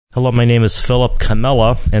Hello, my name is Philip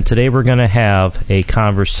Camella, and today we're going to have a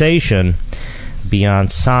conversation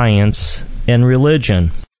beyond science and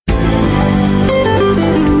religion.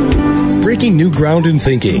 Breaking new ground in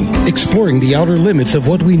thinking, exploring the outer limits of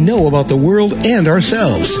what we know about the world and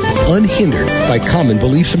ourselves, unhindered by common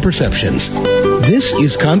beliefs and perceptions. This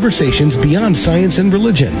is Conversations Beyond Science and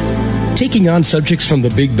Religion, taking on subjects from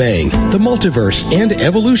the Big Bang, the multiverse, and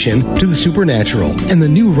evolution to the supernatural and the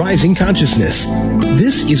new rising consciousness.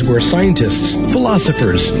 This is where scientists,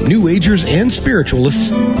 philosophers, New Agers, and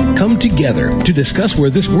spiritualists come together to discuss where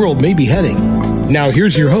this world may be heading. Now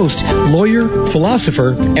here's your host, lawyer,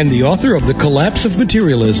 philosopher, and the author of The Collapse of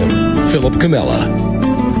Materialism, Philip Camella.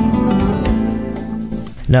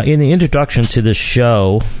 Now, in the introduction to this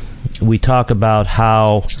show, we talk about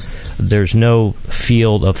how there's no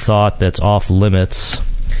field of thought that's off limits.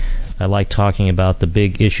 I like talking about the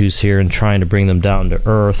big issues here and trying to bring them down to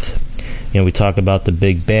earth. We talk about the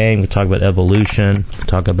Big Bang, we talk about evolution, we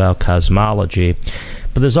talk about cosmology.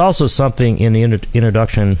 But there's also something in the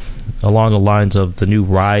introduction along the lines of the new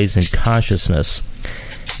rise in consciousness.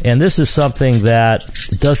 And this is something that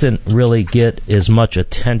doesn't really get as much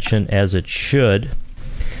attention as it should.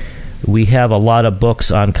 We have a lot of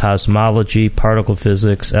books on cosmology, particle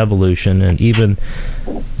physics, evolution, and even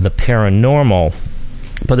the paranormal.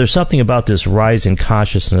 But there's something about this rise in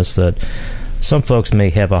consciousness that some folks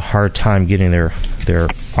may have a hard time getting their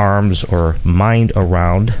arms or mind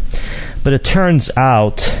around. But it turns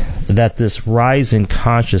out that this rise in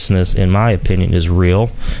consciousness, in my opinion, is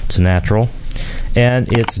real. It's natural. And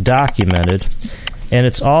it's documented. And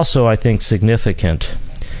it's also, I think, significant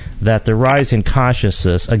that the rise in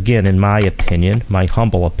consciousness, again, in my opinion, my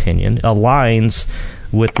humble opinion, aligns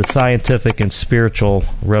with the scientific and spiritual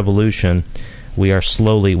revolution we are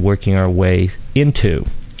slowly working our way into.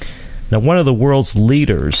 Now, one of the world's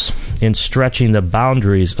leaders in stretching the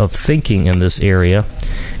boundaries of thinking in this area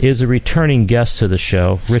is a returning guest to the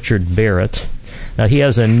show, Richard Barrett. Now, he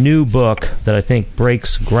has a new book that I think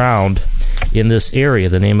breaks ground in this area.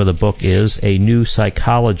 The name of the book is A New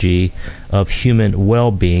Psychology of Human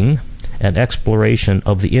Well-Being, an exploration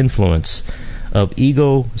of the influence of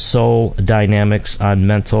ego-soul dynamics on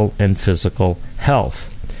mental and physical health.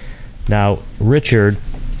 Now, Richard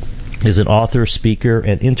is an author, speaker,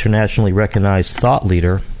 and internationally recognized thought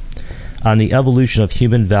leader on the evolution of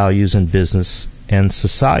human values in business and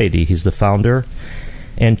society. He's the founder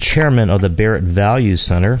and chairman of the Barrett Values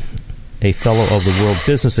Center, a fellow of the World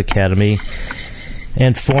Business Academy,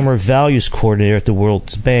 and former values coordinator at the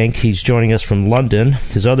World Bank. He's joining us from London.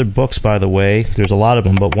 His other books, by the way, there's a lot of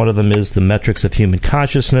them, but one of them is The Metrics of Human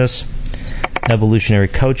Consciousness, Evolutionary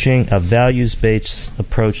Coaching, a values-based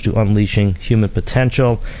approach to unleashing human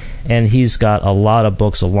potential. And he's got a lot of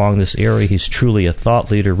books along this area. He's truly a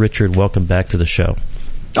thought leader. Richard, welcome back to the show.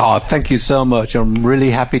 Oh, thank you so much. I'm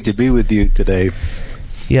really happy to be with you today.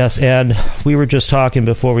 Yes, and we were just talking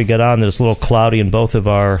before we got on that it's a little cloudy in both of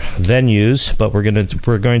our venues, but we're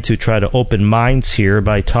going to try to open minds here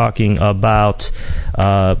by talking about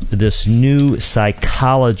this new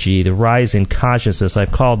psychology, the rise in consciousness.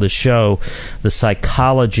 I've called the show The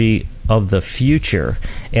Psychology of the Future,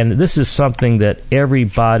 and this is something that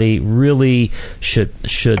everybody really should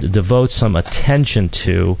devote some attention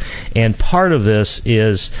to. And part of this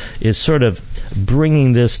is sort of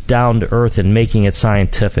bringing this down to earth and making it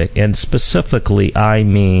scientific. And specifically, I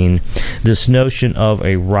mean this notion of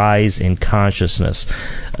a rise in consciousness.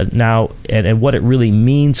 Now, and what it really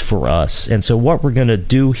means for us. And so what we're going to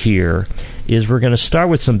do here is we're going to start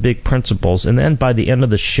with some big principles, and then by the end of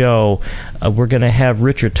the show, we're going to have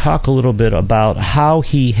Richard talk a little bit about how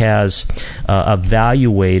he has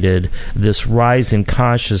evaluated this rise in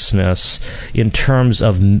consciousness in terms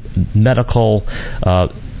of medical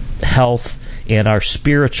health and our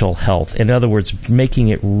spiritual health. In other words, making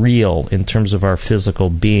it real in terms of our physical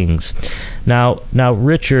beings. Now,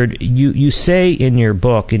 Richard, you say in your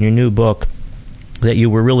book, in your new book, that you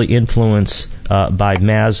were really influenced by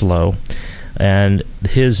Maslow and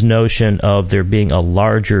his notion of there being a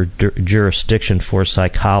larger jurisdiction for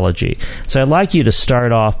psychology. So I'd like you to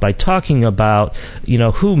start off by talking about,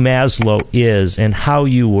 who Maslow is and how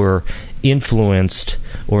you were influenced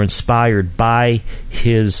or inspired by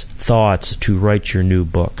his thoughts to write your new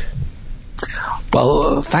book.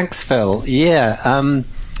 Well, thanks, Phil. Yeah,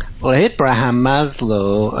 well, Abraham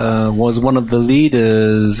Maslow was one of the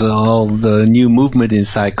leaders of the new movement in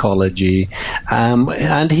psychology,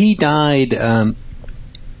 and he died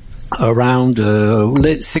around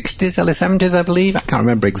late 60s, early 70s, I believe. I can't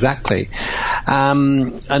remember exactly.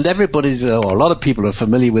 And everybody's, or a lot of people are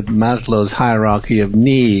familiar with Maslow's hierarchy of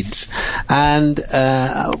needs. And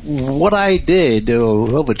what I did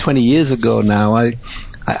over 20 years ago now,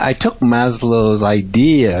 I took Maslow's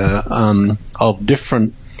idea of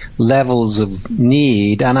different levels of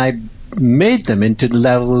need, and I made them into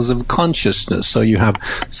levels of consciousness. So you have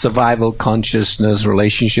survival consciousness,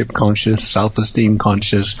 relationship consciousness, self-esteem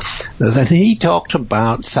consciousness. And he talked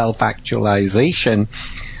about self-actualization.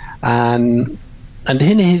 And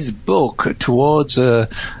in his book, Towards a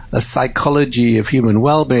Psychology of Human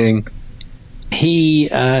Well-Being, he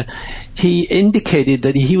indicated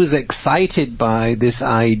that he was excited by this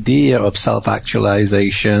idea of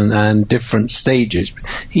self-actualization and different stages.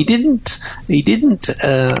 He didn't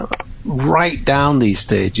write down these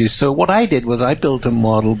stages. So what I did was I built a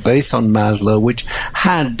model based on Maslow, which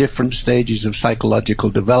had different stages of psychological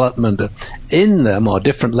development in them, or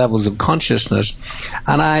different levels of consciousness.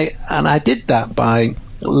 And I did that by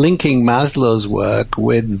linking Maslow's work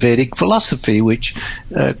with Vedic philosophy, which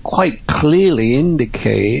quite clearly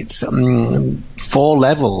indicates 4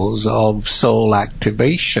 levels of soul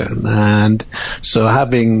activation. And so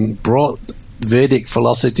having brought Vedic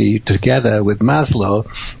philosophy together with Maslow,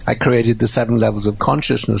 I created the 7 levels of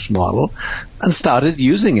consciousness model and started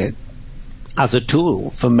using it as a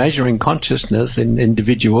tool for measuring consciousness in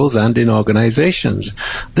individuals and in organizations.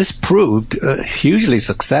 This proved hugely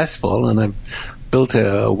successful, and I've built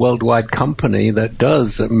a worldwide company that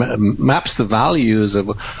maps the values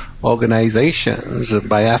of organizations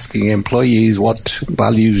by asking employees what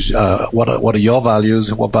values, what are your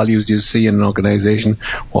values, what values do you see in an organization,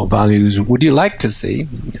 what values would you like to see,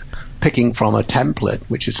 picking from a template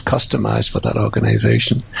which is customized for that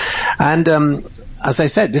organization. And as I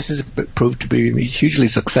said, this has proved to be hugely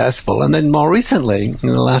successful. And then more recently, in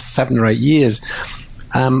the last 7 or 8 years,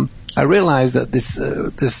 I realized that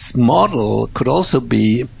this model could also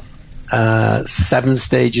be 7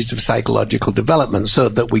 stages of psychological development, so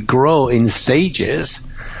that we grow in stages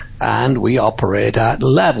and we operate at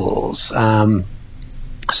levels.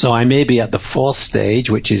 So I may be at the 4th stage,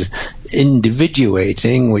 which is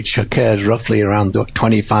individuating, which occurs roughly around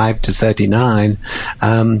 25 to 39.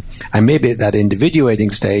 I may be at that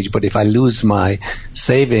individuating stage, but if I lose my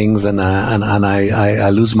savings and I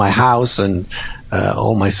lose my house and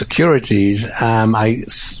all my securities, I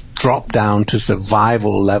drop down to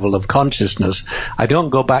survival level of consciousness. I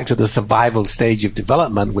don't go back to the survival stage of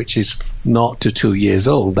development, which is 0 to 2 years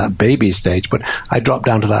old, that baby stage, but I drop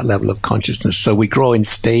down to that level of consciousness. So we grow in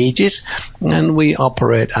stages and we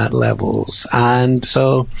operate at levels. And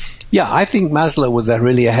so, yeah, I think Maslow was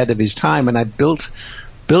really ahead of his time, and I built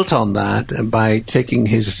on that by taking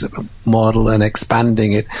his model and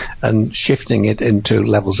expanding it and shifting it into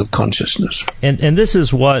levels of consciousness. And this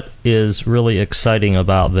is what is really exciting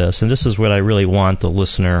about this, and this is what I really want the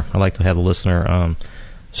listener, I like to have the listener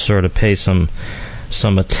sort of pay some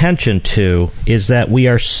attention to, is that we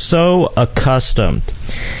are so accustomed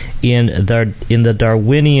in the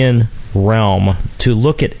Darwinian realm to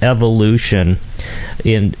look at evolution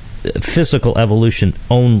in physical evolution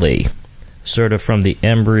only, sort of from the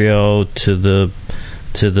embryo to the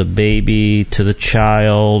baby, to the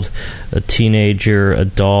child, a teenager,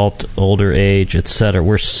 adult, older age, etc.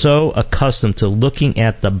 We're so accustomed to looking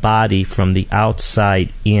at the body from the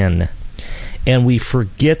outside in, and we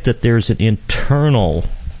forget that there's an internal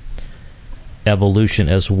evolution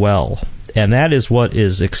as well. And that is what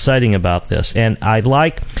is exciting about this. And I'd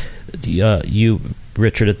like you,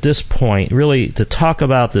 Richard, at this point, really to talk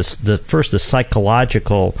about this, the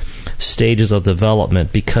psychological stages of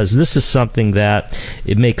development, because this is something that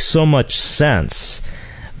it makes so much sense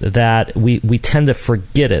that we tend to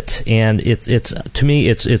forget it. And it's to me,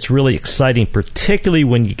 it's really exciting, particularly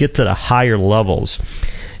when you get to the higher levels.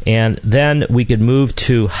 And then we could move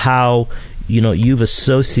to how, you've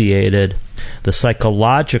associated the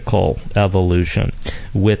psychological evolution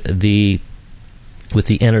with the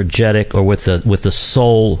energetic, or with the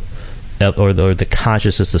soul, or the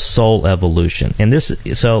consciousness, the soul evolution. And this,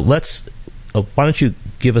 so let's. Why don't you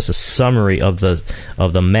give us a summary of the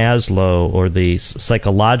Maslow or the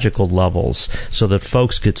psychological levels, so that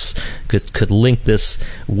folks could link this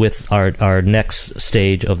with our next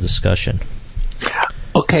stage of discussion.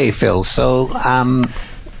 Okay, Phil. So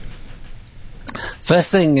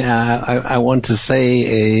first thing I want to say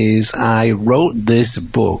is I wrote this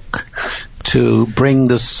book to bring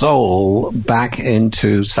the soul back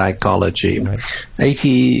into psychology. Right.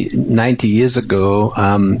 80, 90 years ago,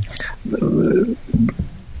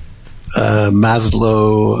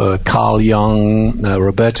 Maslow, Carl Jung,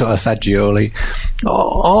 Roberto Assagioli,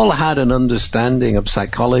 all had an understanding of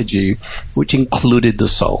psychology which included the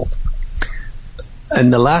soul.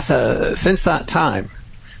 And since that time,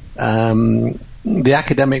 the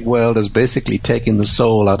academic world has basically taken the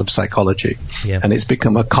soul out of psychology, and it's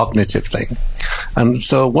become a cognitive thing. And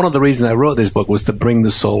so one of the reasons I wrote this book was to bring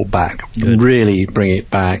the soul back, really bring it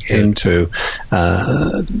back into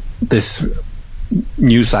this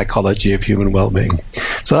new psychology of human well-being.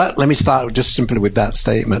 So let me start just simply with that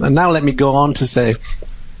statement. And now let me go on to say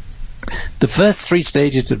the first 3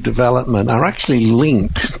 stages of development are actually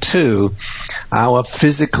linked to our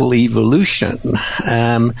physical evolution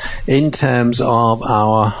in terms of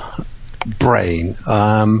our brain.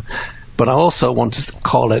 But I also want to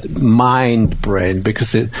call it mind-brain,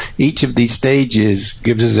 because each of these stages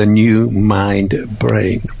gives us a new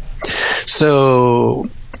mind-brain. So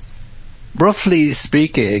roughly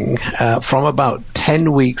speaking, from about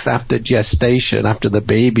 10 weeks after gestation, after the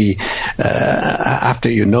baby,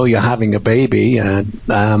 after you know you're having a baby,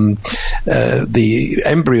 the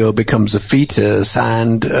embryo becomes a fetus,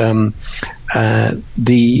 and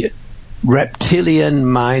the reptilian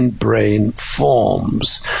mind brain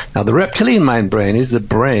forms. Now, the reptilian mind brain is the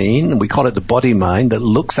brain, we call it the body mind, that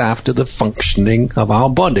looks after the functioning of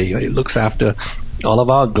our body. It looks after all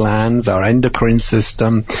of our glands, our endocrine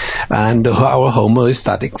system, and our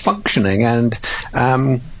homeostatic functioning. And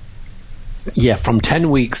from 10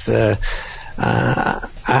 weeks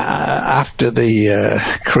after the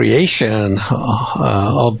creation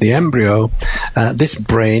of the embryo, this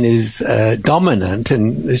brain is dominant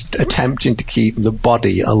and is attempting to keep the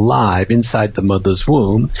body alive inside the mother's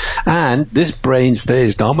womb. And this brain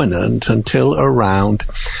stays dominant until around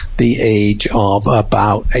the age of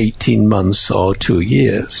about 18 months or 2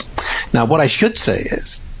 years. Now, what I should say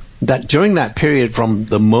is that during that period from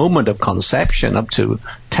the moment of conception up to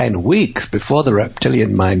 10 weeks before the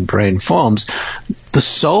reptilian mind brain forms, the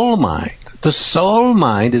soul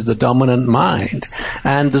mind is the dominant mind,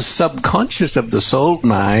 and the subconscious of the soul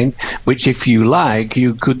mind, which if you like,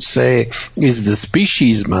 you could say is the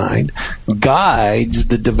species mind, guides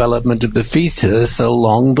the development of the fetus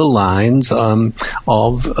along the lines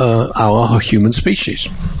of our human species.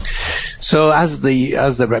 So as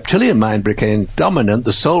the reptilian mind became dominant,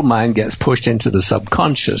 the soul mind gets pushed into the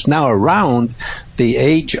subconscious. Now around the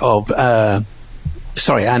age of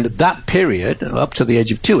and that period, up to the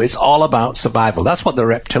age of 2, it's all about survival. That's what the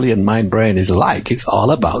reptilian mind brain is like. It's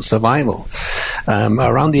all about survival.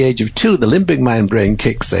 Around the age of 2, the limbic mind brain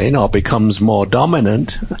kicks in or becomes more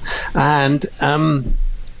dominant, and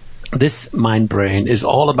this mind brain is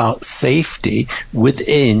all about safety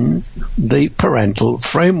within the parental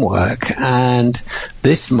framework, and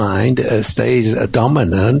this mind stays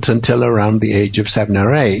dominant until around the age of 7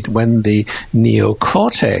 or 8, when the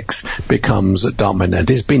neocortex becomes dominant.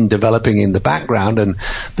 It's been developing in the background, and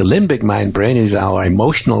the limbic mind brain is our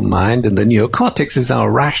emotional mind, and the neocortex is our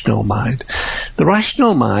rational mind. The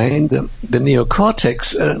rational mind, the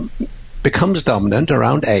neocortex, becomes dominant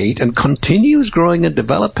around 8 and continues growing and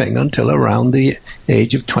developing until around the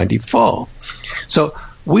age of 24. So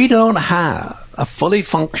we don't have a fully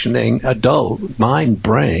functioning adult mind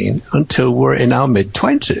brain until we're in our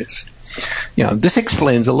mid-20s. This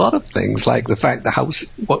explains a lot of things, like the fact that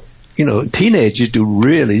teenagers do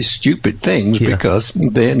really stupid things because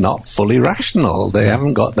they're not fully rational. They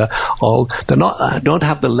haven't got don't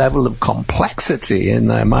have the level of complexity in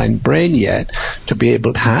their mind brain yet to be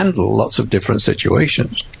able to handle lots of different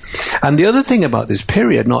situations. And the other thing about this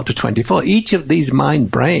period, 0 to 24, each of these mind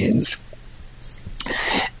brains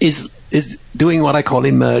is doing what I call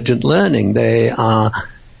emergent learning. They are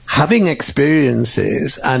having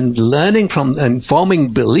experiences and learning from and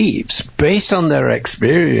forming beliefs based on their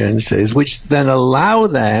experiences, which then allow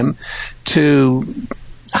them to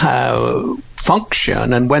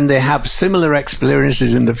function. And when they have similar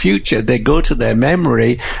experiences in the future, they go to their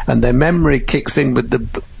memory, and their memory kicks in with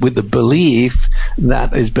the belief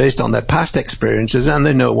that is based on their past experiences, and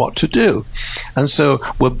they know what to do. And so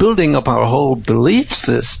we're building up our whole belief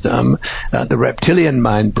system at the reptilian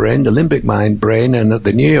mind brain, the limbic mind brain, and at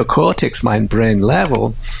the neocortex mind brain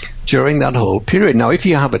level during that whole period. Now, if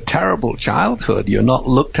you have a terrible childhood, you're not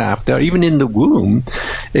looked after, even in the womb,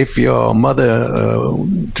 if your mother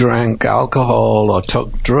drank alcohol or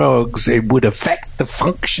took drugs, it would affect the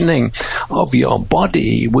functioning of your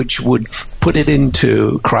body, which would put it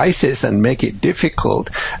into crisis and make it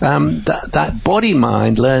difficult, that body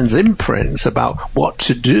mind learns imprints about what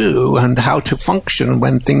to do and how to function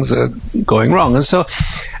when things are going wrong. And so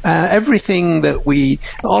everything that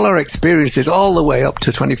all our experiences all the way up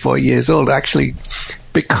to 24 years old actually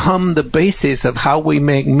become the basis of how we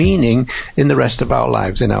make meaning in the rest of our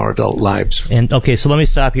lives, in our adult lives. And okay, so let me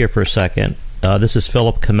stop here for a second. This is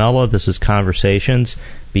Philip Comella. This is Conversations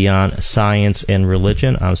Beyond Science and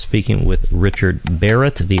Religion. I'm speaking with Richard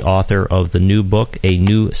Barrett, the author of the new book, A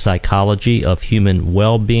New Psychology of Human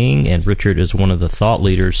Well-Being. And Richard is one of the thought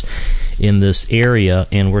leaders in this area.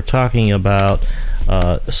 And we're talking about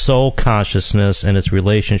soul consciousness and its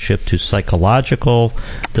relationship to psychological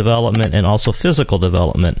development and also physical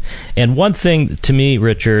development. And one thing to me,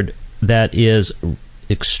 Richard, that is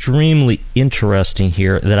extremely interesting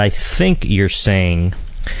here that I think you're saying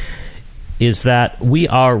is that we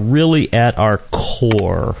are really at our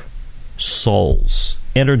core souls,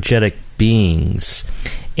 energetic beings,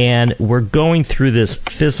 and we're going through this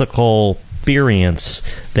physical experience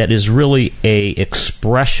that is really a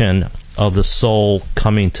expression of the soul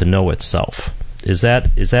coming to know itself. Is that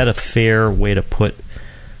a fair way to put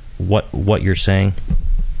what you're saying?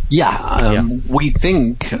 Yeah. We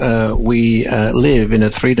think we live in a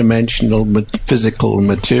three-dimensional physical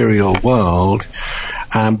material world,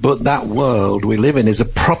 but that world we live in is a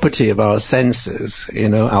property of our senses,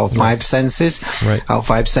 our five senses. Right. Our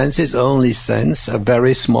five senses only sense a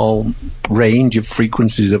very small range of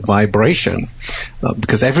frequencies of vibration,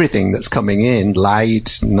 because everything that's coming in,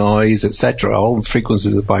 light, noise, etc., all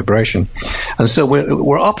frequencies of vibration. And so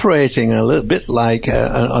we're operating a little bit like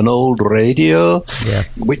an old radio,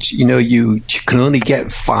 which you can only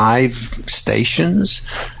get 5 stations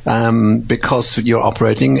because you're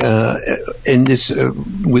operating in this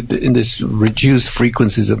reduced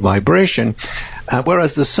frequencies of vibration,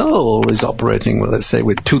 whereas the soul is operating, let's say,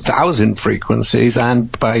 with 2,000 frequencies,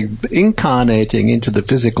 and by incarnating into the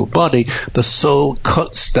physical body, the soul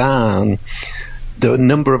cuts down the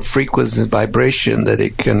number of frequencies of vibration that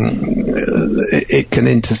it can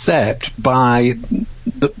intercept by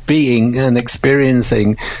being and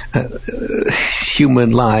experiencing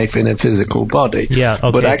human life in a physical body. Yeah,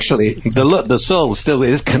 okay. But actually, the soul still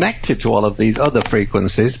is connected to all of these other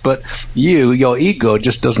frequencies, but your ego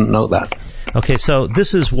just doesn't know that. Okay, so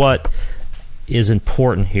this is what is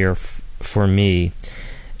important here for me,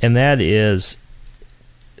 and that is,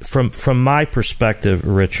 from my perspective,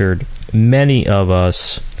 Richard, many of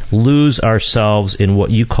us lose ourselves in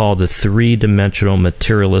what you call the three-dimensional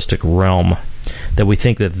materialistic realm, that we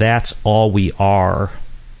think that that's all we are,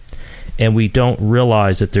 and we don't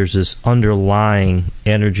realize that there's this underlying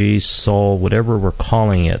energy, soul, whatever we're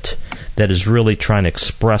calling it, that is really trying to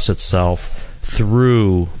express itself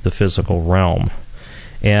through the physical realm.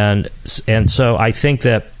 And so I think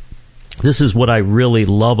that this is what I really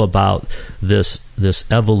love about this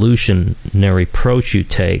evolutionary approach you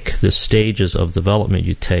take, the stages of development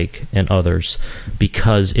you take, and others,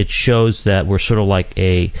 because it shows that we're sort of like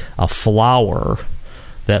a flower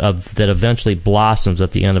that eventually blossoms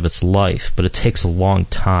at the end of its life, but it takes a long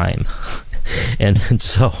time. And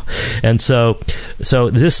so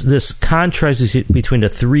this contrast between the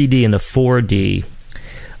 3D and the 4D,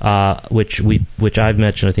 which I've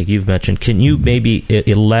mentioned, I think you've mentioned. Can you maybe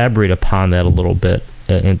elaborate upon that a little bit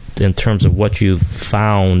in terms of what you've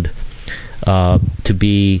found to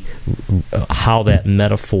be how that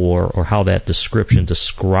metaphor or how that description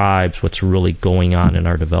describes what's really going on in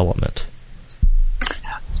our development?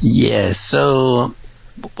 Yes, so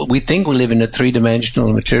we think we live in a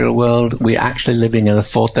three-dimensional material world. We're actually living in a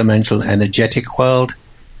fourth-dimensional energetic world.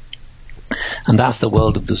 And that's the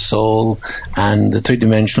world of the soul, and the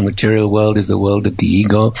three-dimensional material world is the world of the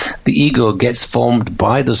ego. The ego gets formed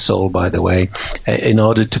by the soul, by the way, in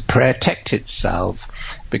order to protect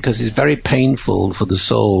itself, because it's very painful for the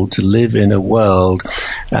soul to live in a world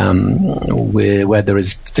where there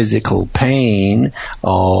is physical pain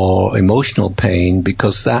or emotional pain,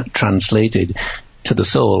 because that translated to the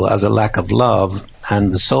soul as a lack of love,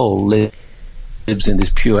 and the soul lives in this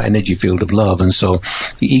pure energy field of love. And so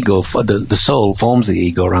the ego, the soul forms the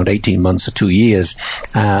ego around 18 months or 2 years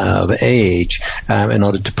of age in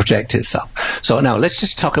order to protect itself. So now let's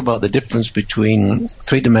just talk about the difference between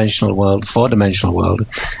three-dimensional world, four-dimensional world.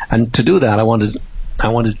 And to do that, I wanted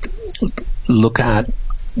to look at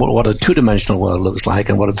what a two-dimensional world looks like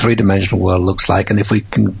and what a three-dimensional world looks like. And if we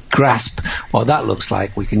can grasp what that looks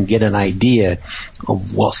like, we can get an idea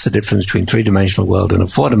of what's the difference between three-dimensional world and a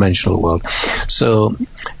four-dimensional world. So,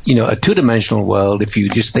 a two-dimensional world, if you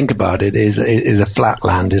just think about it, is a flat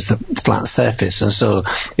land, is a flat surface. And so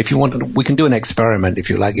if you want, we can do an experiment, if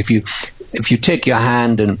you like. If you take your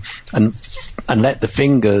hand and let the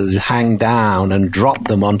fingers hang down and drop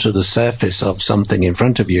them onto the surface of something in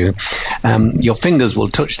front of you, your fingers will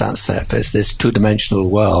touch that surface, this two-dimensional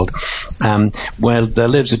world, where there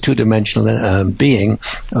lives a two-dimensional being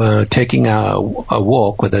taking a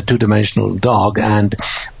walk with a two-dimensional dog, and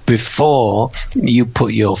before you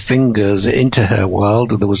put your fingers into her world,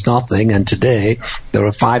 there was nothing, and today there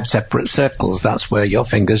are 5 separate circles. That's where your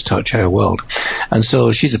fingers touch her world. And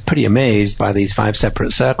so she's pretty amazed by these 5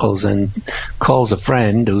 separate circles and calls a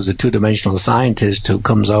friend who's a two-dimensional scientist who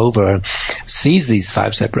comes over, sees these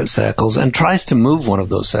 5 separate circles, and tries to move one of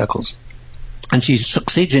those circles. And she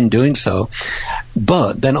succeeds in doing so,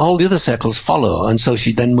 but then all the other circles follow, and so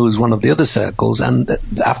she then moves one of the other circles, and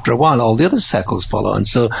after a while all the other circles follow, and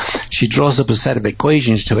so she draws up a set of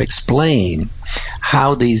equations to explain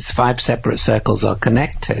how these 5 separate circles are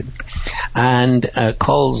connected, and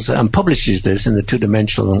calls and publishes this in the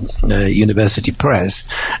Two-Dimensional University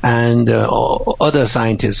Press, and other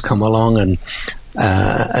scientists come along and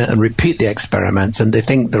repeat the experiments, and they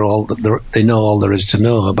think they know all there is to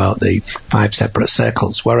know about the 5 separate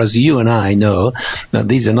circles. Whereas you and I know that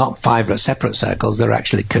these are not 5 separate circles; they're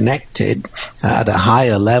actually connected at a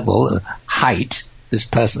higher level, height. This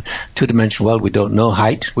person, two-dimensional world, we don't know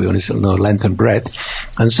height; we only still know length and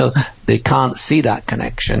breadth, and so they can't see that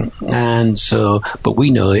connection. And so, but we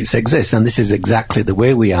know it exists, and this is exactly the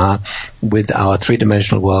way we are with our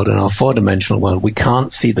three-dimensional world and our four-dimensional world. We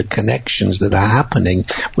can't see the connections that are happening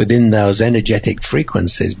within those energetic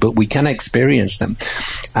frequencies, but we can experience them.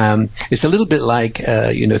 It's a little bit like,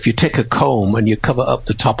 if you take a comb and you cover up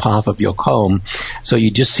the top half of your comb, so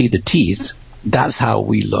you just see the teeth. That's how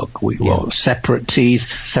we look. We are separate teeth,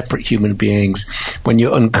 separate human beings. When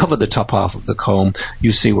you uncover the top half of the comb,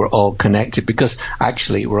 you see we're all connected, because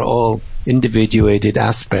actually we're all individuated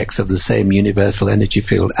aspects of the same universal energy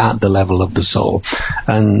field at the level of the soul.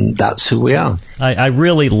 And that's who we are. I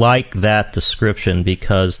really like that description,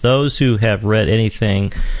 because those who have read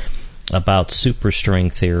anything about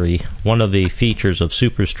superstring theory, one of the features of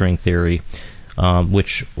superstring theory,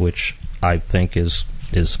 which I think is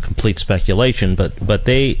complete speculation, but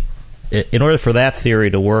they, in order for that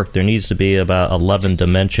theory to work, there needs to be about 11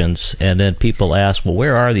 dimensions, and then people ask, well,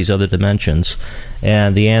 where are these other dimensions?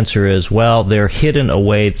 And the answer is, well, they're hidden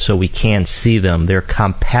away so we can't see them. They're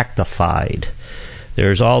compactified.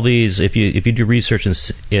 There's all these, if you do research in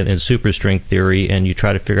superstring theory and you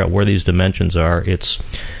try to figure out where these dimensions are,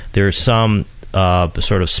 there's some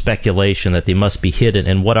sort of speculation that they must be hidden.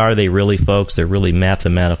 And what are they really, folks? They're really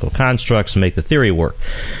mathematical constructs to make the theory work.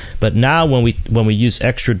 But now when we use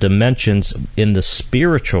extra dimensions in the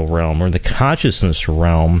spiritual realm or in the consciousness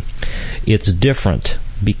realm, it's different,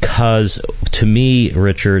 because to me,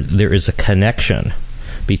 Richard, there is a connection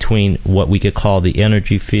between what we could call the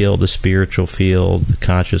energy field, the spiritual field, the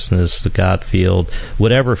consciousness, the God field,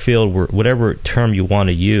 whatever term you want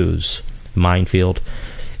to use, mind field.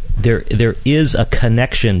 There is a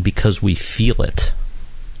connection because we feel it,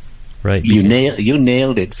 right? You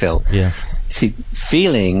nailed it, Phil. Yeah. See,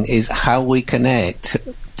 feeling is how we connect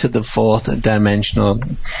to the 4th dimensional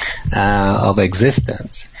of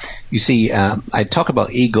existence. You see, I talk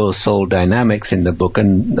about ego-soul dynamics in the book,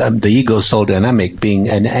 and the ego-soul dynamic being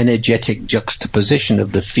an energetic juxtaposition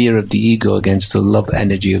of the fear of the ego against the love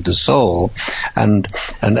energy of the soul, and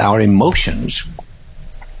our emotions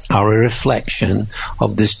are a reflection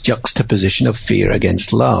of this juxtaposition of fear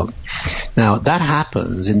against love. Now, that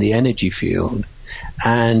happens in the energy field,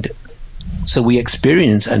 and so we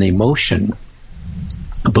experience an emotion,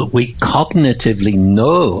 but we cognitively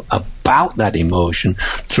know about that emotion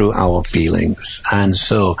through our feelings. And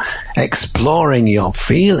so exploring your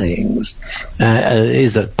feelings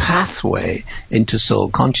is a pathway into soul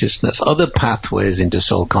consciousness. Other pathways into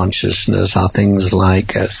soul consciousness are things like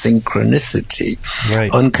synchronicity,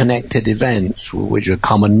 right, unconnected events, which are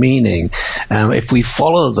common meaning. If we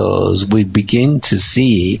follow those, we begin to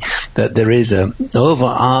see that there is an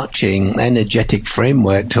overarching energetic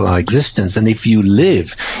framework to our existence. And if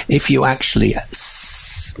you actually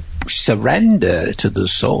surrender to the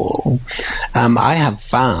soul, I have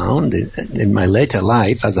found in my later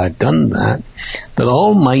life, as I've done that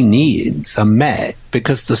all my needs are met,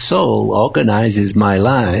 because the soul organizes my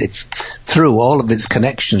life through all of its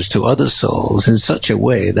connections to other souls in such a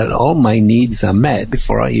way that all my needs are met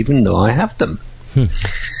before I even know I have them.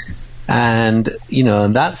 And,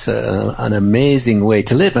 and that's an amazing way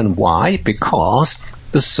to live. And why? Because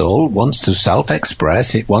the soul wants to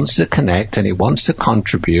self-express, it wants to connect, and it wants to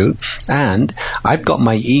contribute. And I've got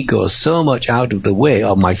my ego so much out of the way,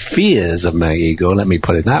 or my fears of my ego, let me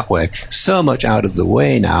put it that way, so much out of the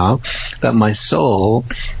way now that my soul,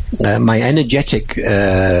 my energetic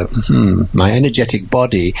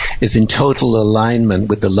body is in total alignment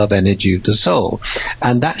with the love energy of the soul.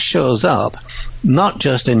 And that shows up not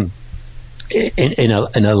just in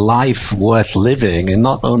a life worth living, and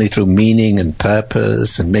not only through meaning and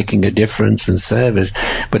purpose and making a difference and service,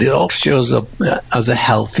 but it also shows up as a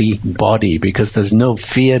healthy body, because there's no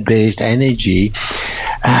fear-based energy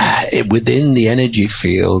within the energy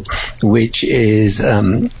field, which is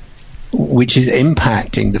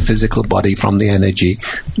impacting the physical body from the energy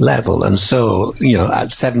level. And so,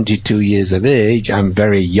 at 72 years of age, I'm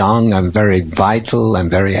very young, I'm very vital, I'm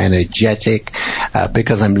very energetic,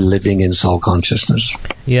 because I'm living in soul consciousness.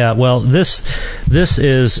 Yeah, well, this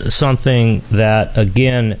is something that,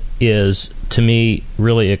 again, is, to me,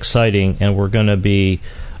 really exciting, and we're going to be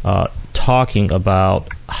talking about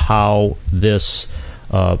how this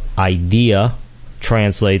idea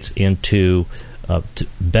translates into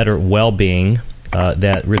better well-being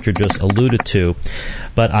that Richard just alluded to.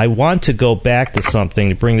 But I want to go back to something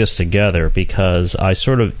to bring this together, because I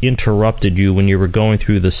sort of interrupted you when you were going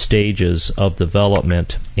through the stages of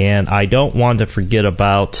development, and I don't want to forget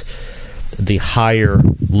about the higher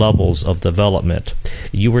levels of development.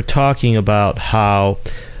 You were talking about how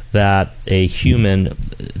that a human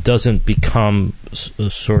doesn't become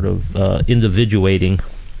sort of individuating,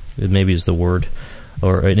 maybe is the word,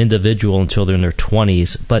 or an individual until they're in their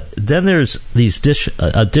 20s. But then there's these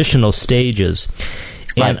additional stages.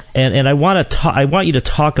 And right. and I want you to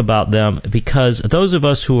talk about them, because those of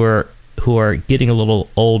us who are getting a little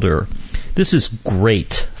older, this is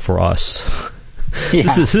great for us. Yeah,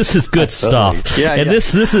 this is good stuff. Yeah, and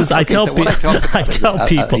this is I tell people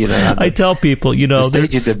the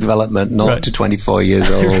stages of development 0 to 24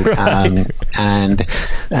 years old, right. and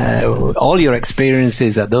all your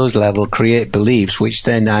experiences at those levels create beliefs which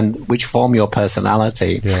form your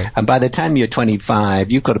personality. Yeah. And by the time you're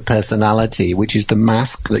 25, you've got a personality which is the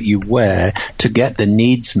mask that you wear to get the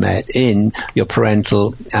needs met in your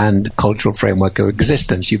parental and cultural framework of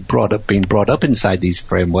existence. You've been brought up inside these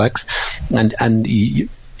frameworks, and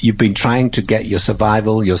you've been trying to get your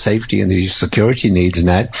survival, your safety, and your security needs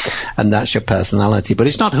met, and that's your personality. But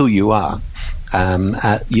it's not who you are.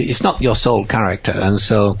 It's not your soul character. And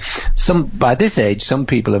so by this age, some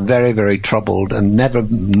people are very, very troubled and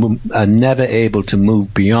never able to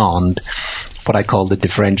move beyond what I call the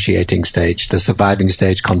differentiating stage, the surviving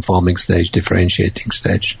stage, conforming stage, differentiating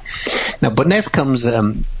stage. Now, but next comes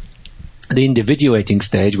the individuating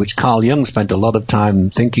stage, which Carl Jung spent a lot of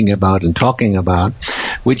time thinking about and talking about,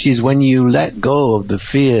 which is when you let go of the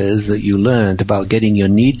fears that you learned about getting your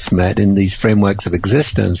needs met in these frameworks of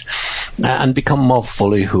existence and become more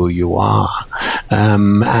fully who you are.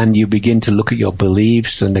 And you begin to look at your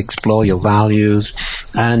beliefs and explore your values.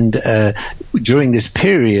 And during this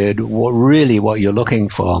period, what you're looking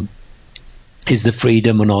for is the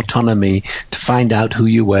freedom and autonomy to find out who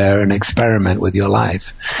you were and experiment with your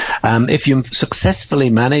life. If you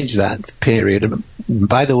successfully manage that period,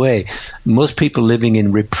 by the way, most people living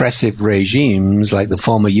in repressive regimes like the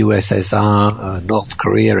former USSR, North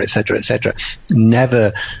Korea, etc.,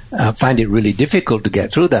 never find it really difficult to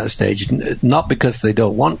get through that stage, not because they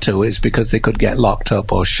don't want to, it's because they could get locked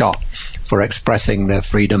up or shot for expressing their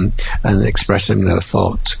freedom and expressing their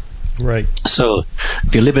thoughts. Right. So,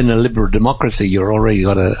 if you live in a liberal democracy, you're already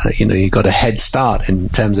got a head start in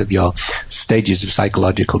terms of your stages of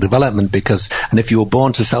psychological development. And if you were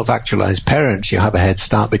born to self-actualized parents, you have a head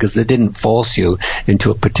start because they didn't force you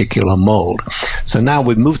into a particular mold. So now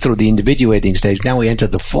we've moved through the individuating stage. Now we enter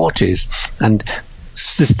the 40s, and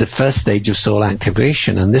this is the first stage of soul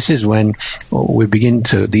activation, and this is when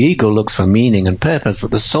the ego looks for meaning and purpose,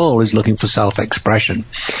 but the soul is looking for self-expression.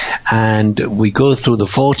 And we go through the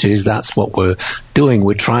 40s, that's what we're doing.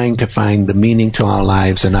 We're trying to find the meaning to our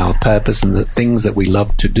lives and our purpose and the things that we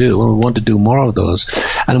love to do, and we want to do more of those.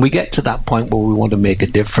 And we get to that point where we want to make a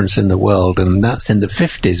difference in the world, and that's in the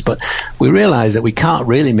 50s. But we realize that we can't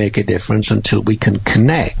really make a difference until we can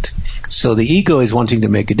connect. So the ego is wanting to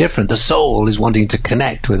make a difference. The soul is wanting to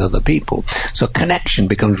connect with other people. So connection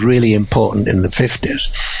becomes really important in the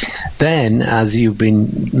 50s. Then, as you've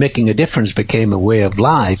been making a difference became a way of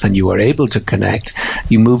life and you were able to connect,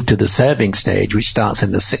 you move to the serving stage, which starts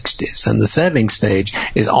in the 60s. And the serving stage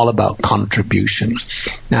is all about contribution.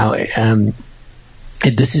 Now,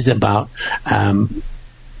 this is about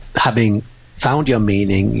having found your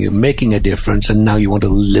meaning, you're making a difference, and now you want to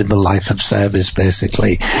live a life of service,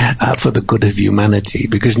 basically, for the good of humanity.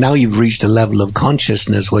 Because now you've reached a level of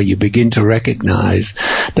consciousness where you begin to recognize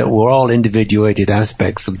that we're all individuated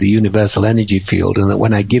aspects of the universal energy field, and that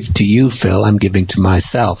when I give to you, Phil, I'm giving to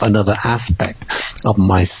myself, another aspect of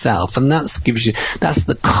myself. And that's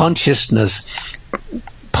the consciousness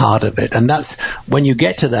part of it. And that's when you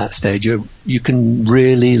get to that stage, you can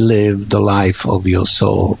really live the life of your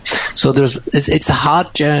soul. So it's a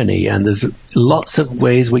hard journey, and there's lots of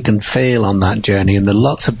ways we can fail on that journey, and there are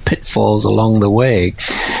lots of pitfalls along the way.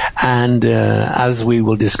 And as we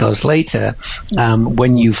will discuss later,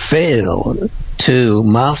 when you fail to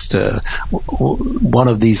master one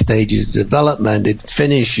of these stages of development,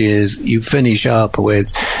 you finish up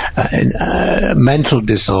with mental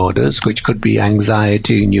disorders, which could be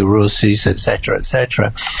anxiety, neurosis, etc.,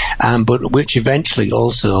 but which eventually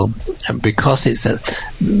also, because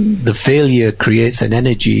the failure creates an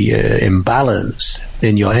energy imbalance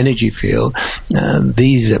in your energy field,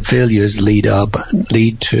 these failures lead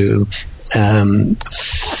to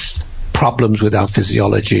problems with our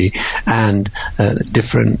physiology and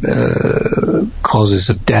different causes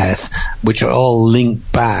of death, which are all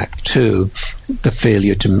linked back to the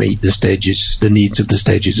failure to meet the needs of the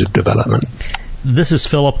stages of development. This is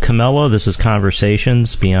Philip Comella. This is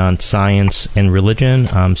Conversations Beyond Science and Religion.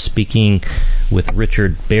 I'm speaking with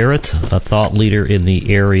Richard Barrett, a thought leader in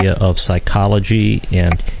the area of psychology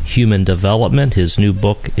and human development. His new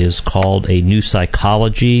book is called A New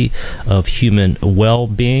Psychology of Human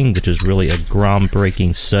Well-Being, which is really a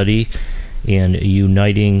groundbreaking study in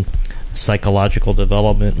uniting psychological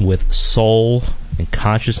development with soul and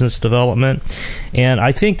consciousness development. And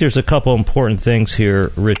I think there's a couple important things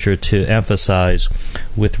here, Richard, to emphasize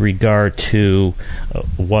with regard to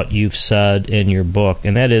what you've said in your book,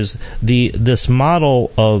 and that is this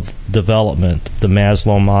model of development, the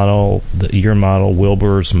Maslow model, your model,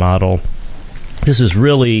 Wilber's model. This is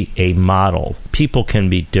really a model. People can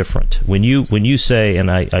be different. When you say,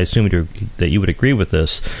 and I assume that you would agree with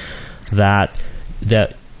this, that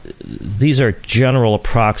these are general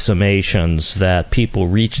approximations that people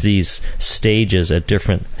reach these stages at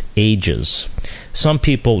different ages. Some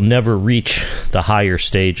people never reach the higher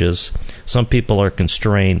stages. Some people are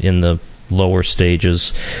constrained in the lower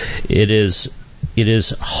stages. It is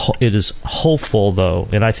hopeful, though,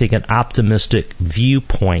 and I think an optimistic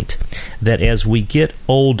viewpoint, that as we get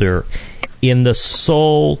older, in the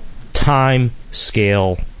soul time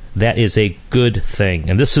scale, that is a good thing.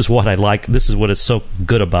 And this is what I like. This is what is so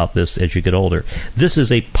good about this as you get older. This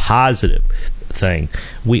is a positive thing.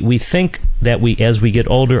 We think that as we get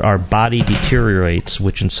older, our body deteriorates,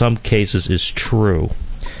 which in some cases is true.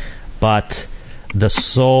 But the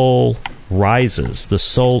soul rises. The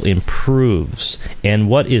soul improves. And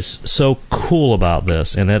what is so cool about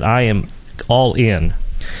this, and that I am all in,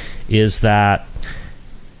 is that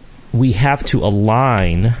we have to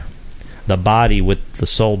align the body with the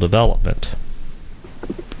soul development,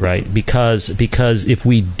 right? Because if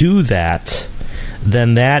we do that,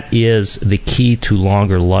 then that is the key to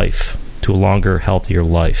longer life, to a longer, healthier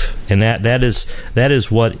life, and that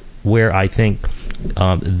is where I think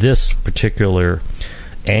this particular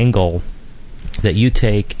angle that you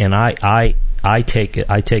take, and I take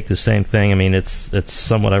the same thing. I mean, it's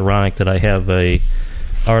somewhat ironic that I have a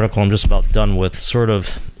article I'm just about done with, sort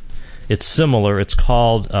of. It's similar. It's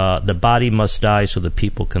called The Body Must Die So That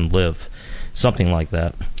People Can Live, something like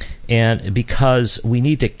that. And because we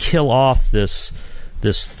need to kill off this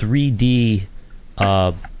 3D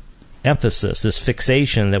emphasis, this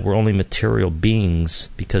fixation that we're only material beings,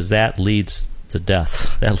 because that leads to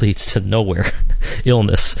death. That leads to nowhere,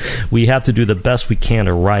 illness. We have to do the best we can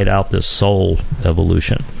to ride out this soul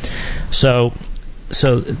evolution. So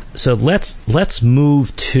let's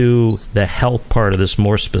move to the health part of this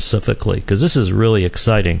more specifically, because this is really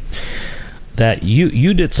exciting. That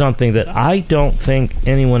you did something that I don't think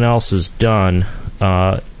anyone else has done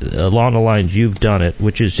along the lines you've done it,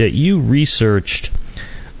 which is that you researched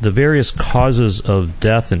the various causes of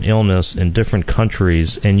death and illness in different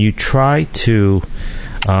countries, and you try to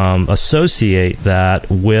associate that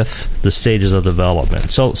with the stages of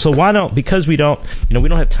development. So why don't, because we don't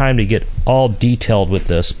have time to get all detailed with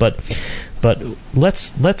this, but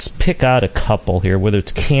let's pick out a couple here, whether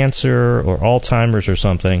it's cancer or Alzheimer's or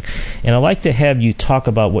something. And I'd like to have you talk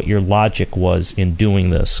about what your logic was in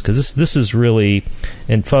doing this, because this is really,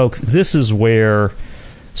 and folks, this is where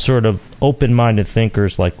sort of open-minded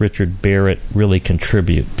thinkers like Richard Barrett really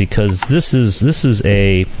contribute, because this is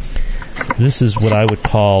what I would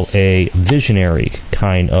call a visionary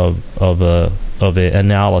kind of of an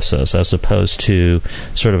analysis as opposed to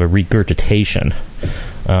sort of a regurgitation.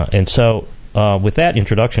 And so, with that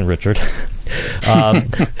introduction, Richard,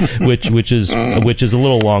 which is a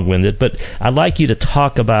little long-winded, but I'd like you to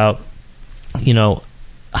talk about,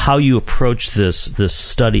 how you approach this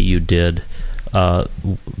study you did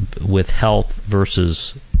with health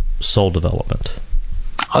versus soul development.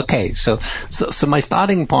 Okay, so my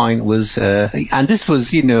starting point was, and this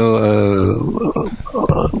was, 1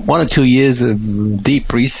 or 2 years of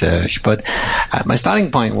deep research, but my starting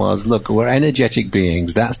point was, look, we're energetic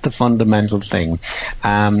beings. That's the fundamental thing.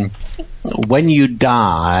 When you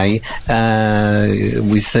die,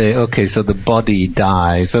 we say, okay, so the body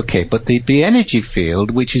dies, okay, but the energy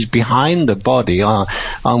field, which is behind the body, on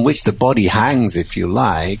which the body hangs, if you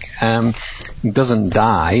like, doesn't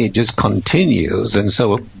die, it just continues, and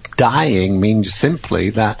so dying means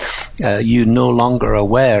simply that you're no longer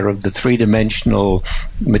aware of the three-dimensional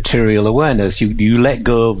material awareness. You let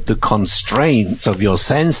go of the constraints of your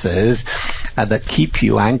senses that keep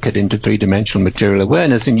you anchored into three-dimensional material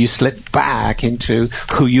awareness, and you slip back into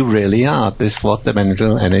who you really are, this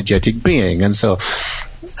fourth-dimensional energetic being. And so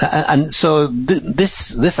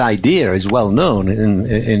this idea is well known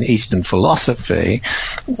in Eastern philosophy,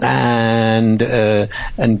 and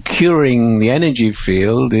curing the energy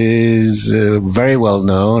field is very well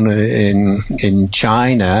known in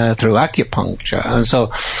China through acupuncture. And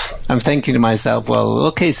so I'm thinking to myself, well,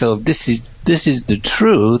 okay, so if this is the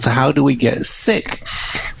truth, how do we get sick?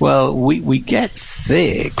 Well, we get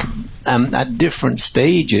sick at different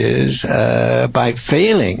stages by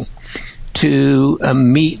failing to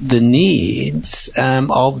meet the needs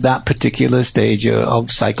of that particular stage of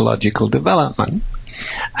psychological development.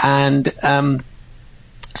 And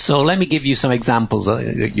so let me give you some examples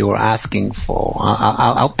that you're asking for.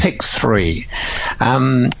 I'll pick three.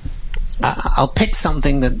 I'll pick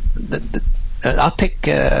something I'll pick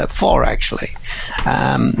four, actually.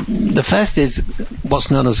 The first is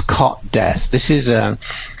what's known as cot death. This is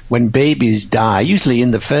when babies die, usually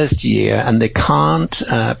in the first year, and they can't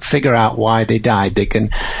figure out why they died. They can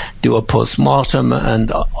do a post-mortem,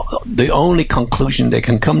 and the only conclusion they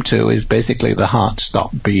can come to is basically the heart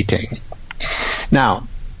stopped beating. Now,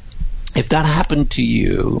 if that happened to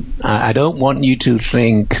you, I don't want you to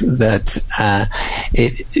think that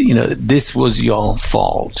this was your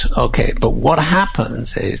fault. Okay, but what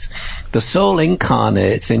happens is the soul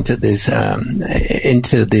incarnates into this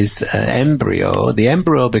embryo. The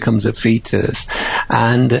embryo becomes a fetus,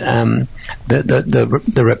 and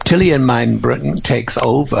the reptilian mind takes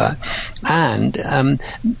over, and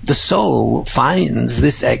the soul finds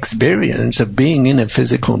this experience of being in a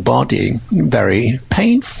physical body very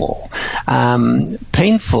painful.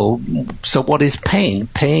 So what is pain?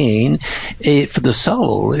 Pain for the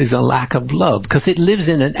soul is a lack of love, because it lives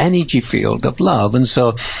in an energy field of love. And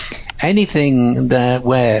so anything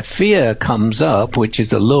where fear comes up, which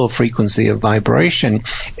is a low frequency of vibration,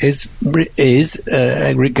 is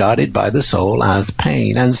regarded by the soul as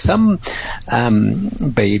pain. And some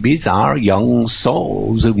babies are young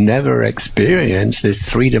souls who've never experienced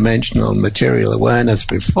this three-dimensional material awareness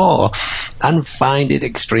before and find it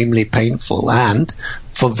extremely painful, and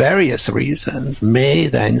for various reasons may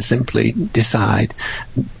then simply decide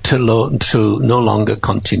to no longer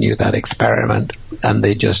continue that experiment, and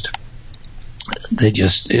the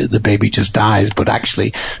baby just dies, but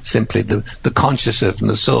actually simply the consciousness and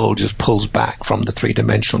the soul just pulls back from the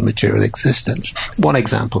three-dimensional material existence. One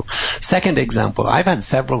example. Second example, I've had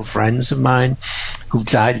several friends of mine who've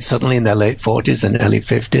died suddenly in their late 40s and early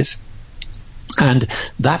 50s. And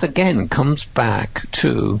that again comes back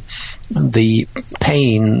to the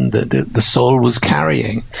pain that the soul was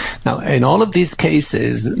carrying. Now, in all of these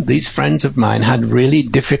cases, these friends of mine had really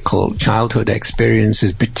difficult childhood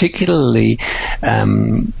experiences, particularly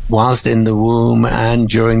whilst in the womb and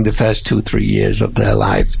during the first 2-3 years of their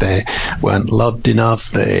life. They weren't loved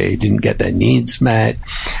enough, they didn't get their needs met,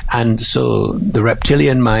 and so the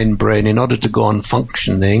reptilian mind brain, in order to go on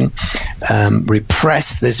functioning,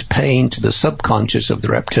 repressed this pain to the subconscious of the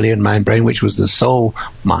reptilian mind brain, which was the soul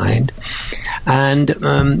mind. And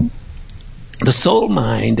the soul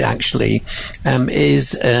mind actually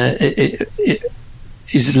is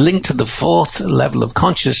linked to the fourth level of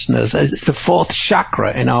consciousness. It's the fourth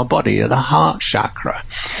chakra in our body, the heart chakra.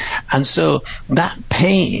 And so that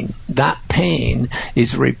pain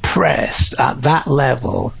is repressed at that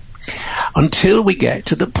level until we get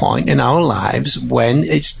to the point in our lives when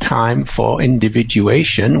it's time for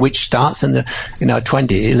individuation, which starts in our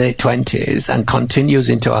late 20s and continues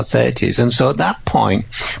into our 30s. And so at that point,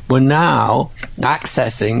 we're now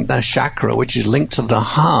accessing the chakra, which is linked to the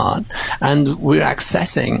heart, and we're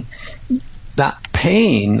accessing that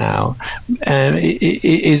pain now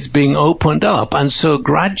is being opened up, and so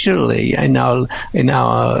gradually in our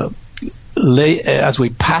as we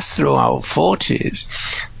pass through our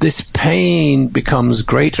 40s, this pain becomes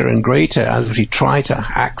greater and greater as we try to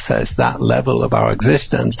access that level of our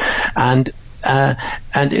existence, and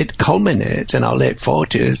it culminates in our late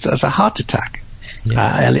 40s as a heart attack,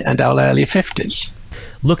 and our early 50s.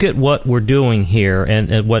 Look at what we're doing here,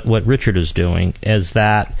 and what Richard is doing is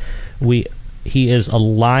that he is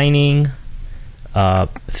aligning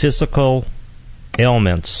physical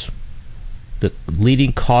ailments, the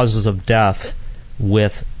leading causes of death,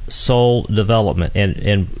 with soul development.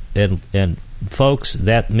 And folks,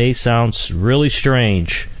 that may sound really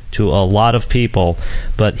strange to a lot of people,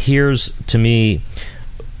 but here's, to me,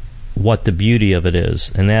 what the beauty of it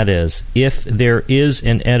is, and that is, if there is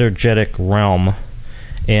an energetic realm,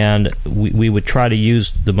 and we would try to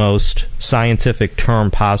use the most scientific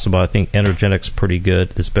term possible. I think energetic's pretty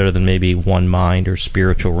good. It's better than maybe one mind or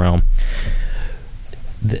spiritual realm.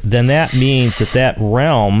 Then that means that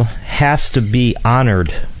realm has to be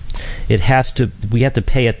honored. We have to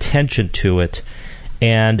pay attention to it.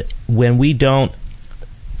 And when we don't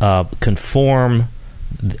conform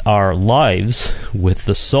our lives with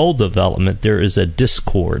the soul development, there is a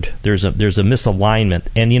discord. There's a misalignment.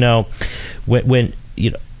 And when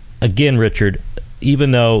again, Richard,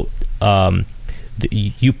 even though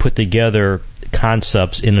you put together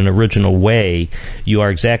concepts in an original way, you are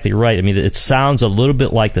exactly right. I mean, it sounds a little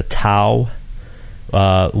bit like the Tao,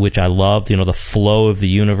 which I loved. The flow of the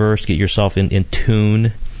universe. Get yourself in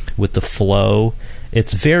tune with the flow.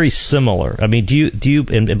 It's very similar. I mean, do you?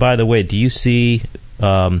 And by the way, do you see?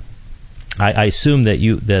 I assume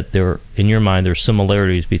that there, in your mind, there are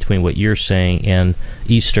similarities between what you're saying and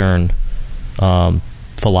Eastern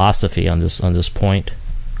philosophy on this point.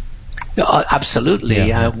 Absolutely.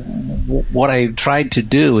 Yeah. What I tried to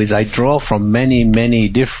do is I draw from many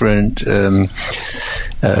different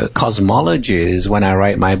cosmologies when I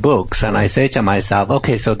write my books, and I say to myself,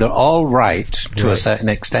 okay, so they're all right to a certain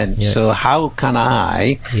extent. Yeah. So how can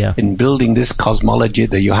I, in building this cosmology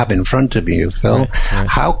that you have in front of you, Phil,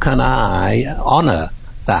 how can I honor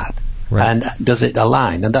that? Right. And does it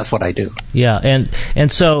align? And that's what I do. Yeah,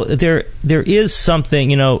 and so there is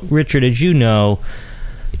something, Richard, as you know,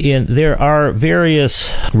 there are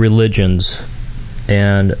various religions,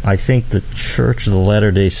 and I think the Church of the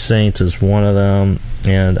Latter-day Saints is one of them,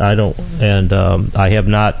 and I have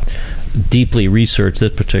not deeply researched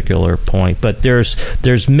this particular point, but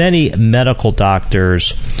there's many medical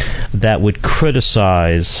doctors that would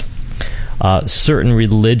criticize certain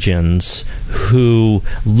religions who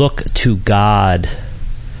look to God,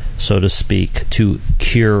 so to speak, to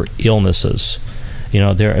cure illnesses.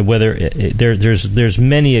 There's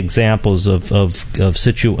many examples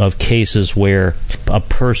of cases where a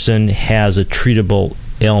person has a treatable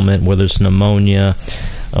ailment, whether it's pneumonia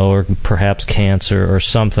or perhaps cancer or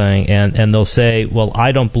something, and they'll say, well,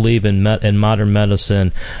 I don't believe in modern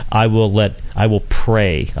medicine. I will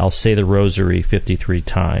pray. I'll say the rosary 53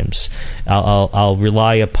 times. I'll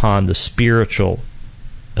rely upon the spiritual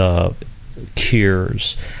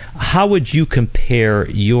cures. How would you compare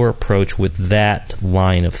your approach with that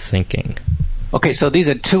line of thinking? Okay, so these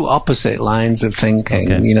are two opposite lines of thinking,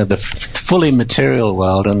 the fully material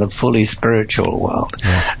world and the fully spiritual world.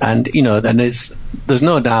 Yeah. And, there's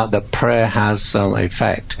no doubt that prayer has some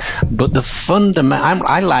effect. But the fundamental,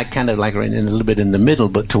 I like kind of like in a little bit in the middle,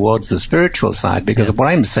 but towards the spiritual side, because what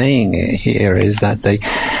I'm saying here is that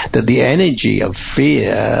the energy of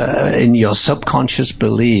fear in your subconscious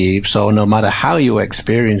beliefs, or no matter how you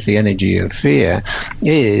experience the energy of fear,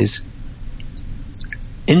 is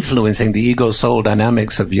influencing the ego-soul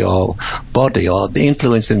dynamics of your body, or the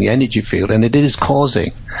influence in the energy field, and it is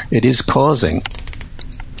causing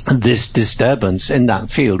this disturbance in that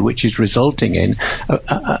field, which is resulting in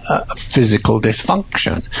a physical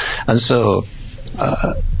dysfunction. And so,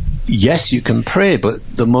 yes, you can pray, but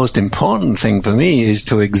the most important thing for me is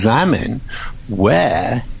to examine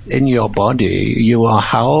where in your body you are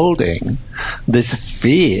holding this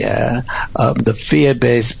fear, the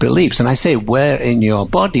fear-based beliefs. And I say where in your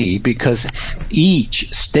body because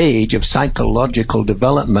each stage of psychological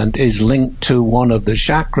development is linked to one of the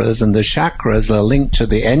chakras, and the chakras are linked to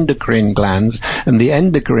the endocrine glands, and the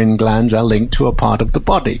endocrine glands are linked to a part of the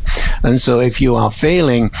body. And so if you are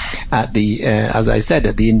failing at the, as I said,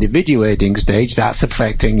 at the individuating stage, that's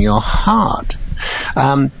affecting your heart.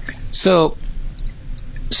 So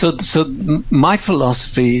So my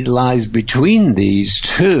philosophy lies between these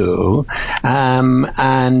two,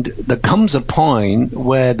 and there comes a point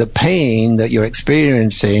where the pain that you're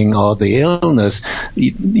experiencing or the illness,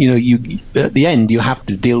 you at the end you have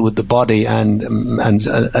to deal with the body, and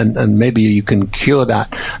maybe you can cure that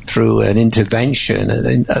through an intervention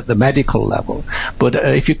at the medical level. But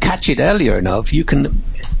if you catch it earlier enough, you can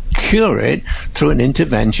cure it through an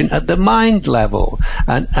intervention at the mind level,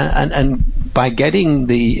 and by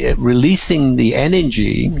releasing the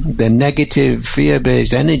energy, the negative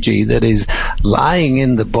fear-based energy that is lying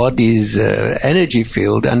in the body's energy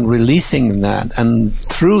field, and releasing that, and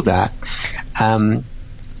through that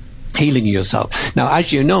healing yourself. Now,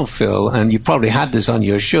 as you know, Phil, and you probably had this on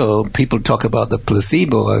your show, people talk about the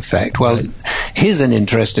placebo effect. Well, here's an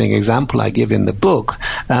interesting example I give in the book.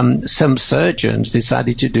 Some surgeons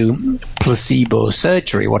decided to do placebo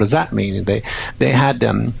surgery. What does that mean? They had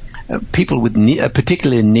people with a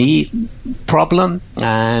particular knee problem,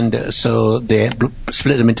 and so they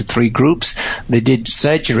split them into 3 groups. They did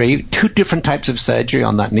surgery, 2 different types of surgery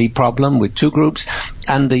on that knee problem with 2 groups,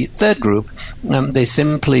 and the 3rd group, they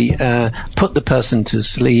simply put the person to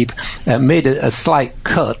sleep, made a slight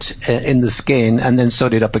cut in the skin, and then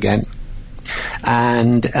sewed it up again.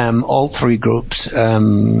 And all 3 groups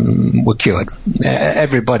were cured.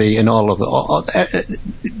 Everybody in all of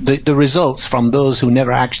the results from those who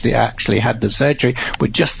never actually had the surgery were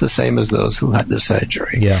just the same as those who had the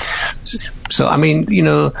surgery. Yeah. So I mean,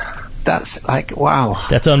 that's like, wow.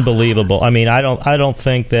 That's unbelievable. I mean, I don't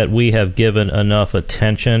think that we have given enough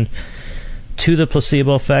attention to the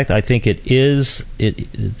placebo effect. I think I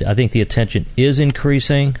think the attention is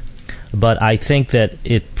increasing. But I think that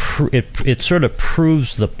it sort of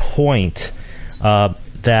proves the point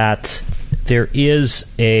that there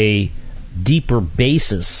is a deeper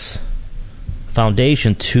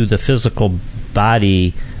foundation to the physical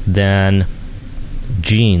body than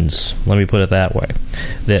genes. Let me put it that way.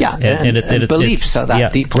 And beliefs are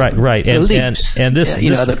that deep. Right. Beliefs. And this,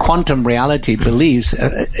 the quantum reality beliefs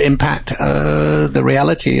impact the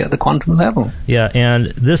reality at the quantum level. Yeah, and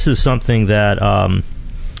this is something that.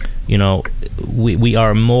 We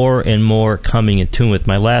are more and more coming in tune with.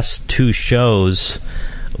 My last 2 shows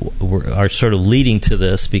are sort of leading to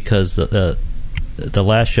this, because the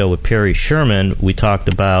last show with Perry Sherman, we talked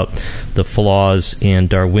about the flaws in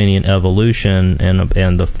Darwinian evolution and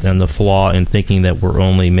the flaw in thinking that we're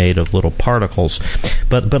only made of little particles.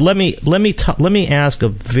 But let me ask a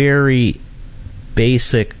very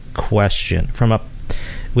basic question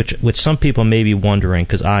which some people may be wondering,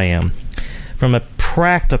 because I am. From a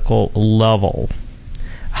practical level,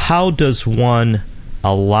 how does one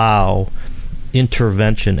allow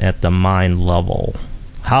intervention at the mind level?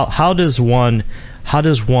 How does one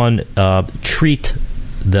treat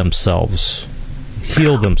themselves,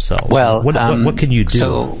 heal themselves? Well, what can you do?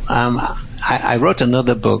 So I wrote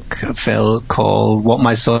another book, Phil, called What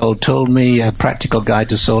My Soul Told Me, A Practical Guide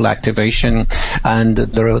to Soul Activation. And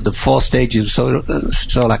there are the 4 stages of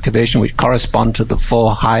soul activation, which correspond to the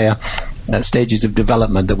 4 higher stages of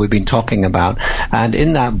development that we've been talking about. And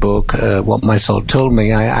in that book, What My Soul Told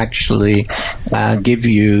Me, I actually give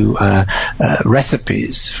you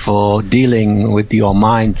recipes for dealing with your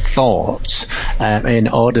mind thoughts in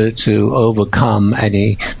order to overcome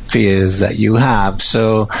any fears that you have.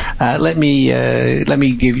 So let me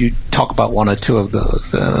talk about 1 or 2 of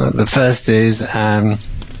those. The first is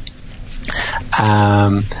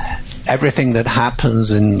everything that happens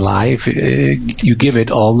in life, you give it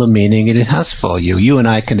all the meaning it has for you. You and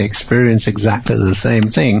I can experience exactly the same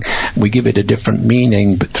thing. We give it a different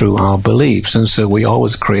meaning but through our beliefs. And so we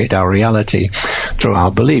always create our reality through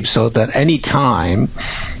our beliefs, so that any time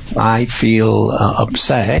I feel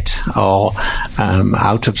upset or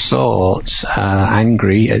out of sorts,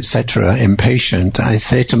 angry, etc., impatient, I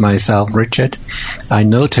say to myself, Richard, I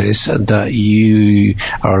notice that you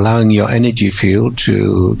are allowing your energy field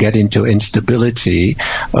to get into instability.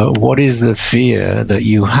 What is the fear that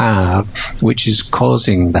you have which is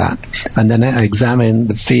causing that? And then I examine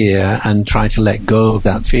the fear and try to let go of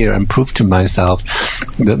that fear and prove to myself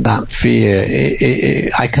that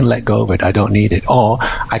fear, I can let go of it. I don't need it. Or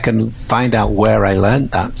I can find out where I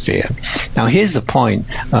learned that fear. Now, here's the point.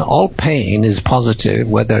 All pain is positive,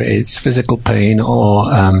 whether it's physical pain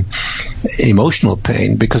or emotional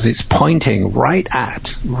pain, because it's pointing right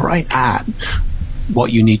at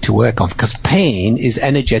what you need to work on, because pain is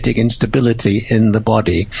energetic instability in the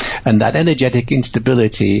body, and that energetic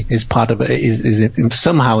instability is part of is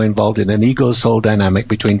somehow involved in an ego-soul dynamic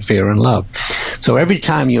between fear and love. So every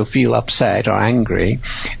time you feel upset or angry,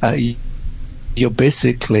 you're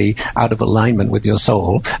basically out of alignment with your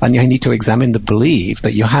soul, and you need to examine the belief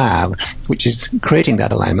that you have, which is creating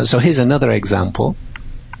that alignment. So here's another example.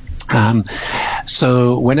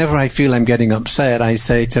 So whenever I feel I'm getting upset, I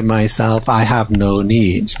say to myself, I have no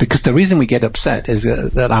needs. Because the reason we get upset is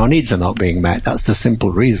that our needs are not being met. That's the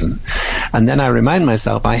simple reason. And then I remind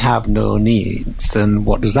myself, I have no needs. And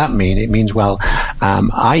what does that mean? It means, well,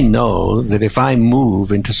 I know that if I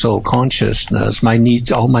move into soul consciousness,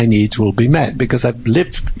 all my needs will be met because I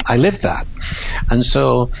live that. And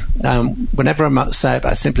so whenever I'm upset,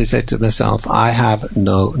 I simply say to myself, I have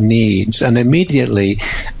no needs. And immediately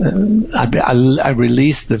I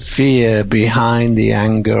release the fear behind the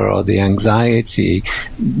anger or the anxiety,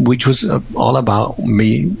 which was all about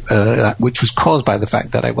me, which was caused by the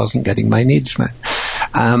fact that I wasn't getting my needs met.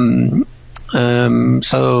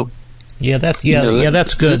 So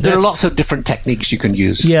that's good. There are lots of different techniques you can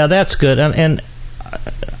use. Yeah, that's good. And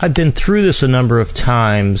I've been through this a number of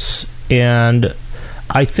times, and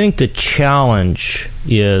I think the challenge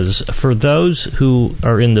is for those who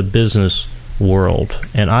are in the business world,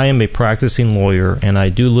 and I am a practicing lawyer and I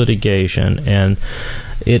do litigation, and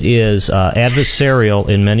it is adversarial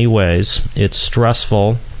in many ways. It's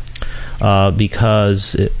stressful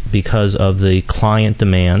because of the client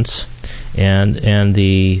demands and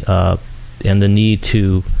the need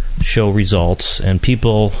to show results, and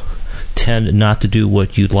people tend not to do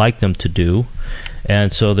what you'd like them to do,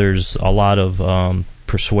 and so there's a lot of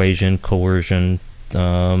persuasion, coercion,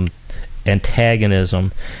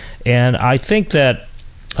 antagonism. And I think that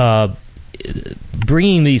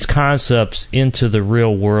bringing these concepts into the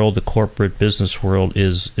real world, the corporate business world,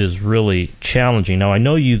 is really challenging. Now, I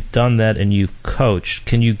know you've done that and you've coached.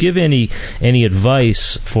 Can you give any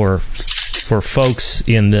advice for folks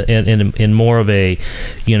in more of a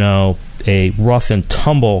rough and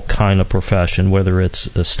tumble kind of profession, whether it's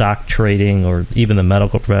stock trading or even the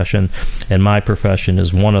medical profession, and my profession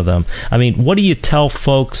is one of them? I mean, what do you tell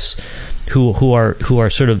folks who are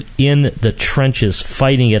sort of in the trenches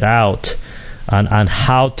fighting it out on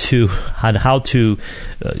how to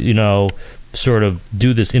sort of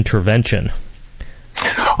do this intervention?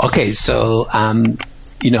 Okay, so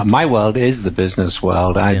my world is the business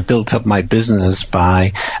world. I built up my business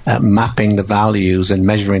by mapping the values and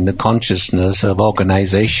measuring the consciousness of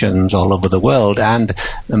organizations all over the world, and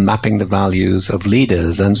mapping the values of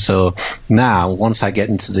leaders. And so now, once I get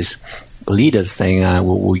into this leaders thing,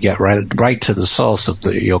 we get right to the source of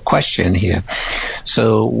your question here.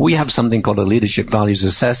 So we have something called a leadership values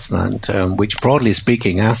assessment, which broadly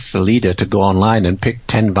speaking asks the leader to go online and pick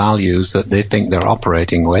 10 values that they think they're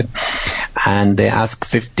operating with. And they ask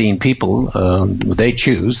 15 people, they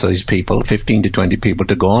choose those people, 15 to 20 people,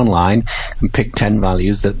 to go online and pick 10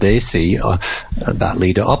 values that they see that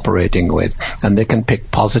leader operating with. And they can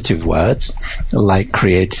pick positive words like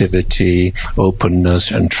creativity,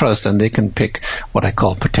 openness, and trust. And they can pick what I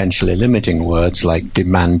call potentially limiting words like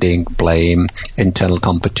demanding, blame, internal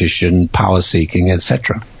competition, power seeking,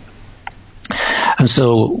 etc. And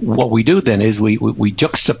so what we do then is we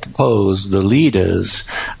juxtapose the leader's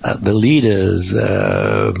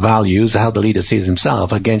values, how the leader sees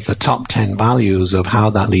himself, against the top 10 values of how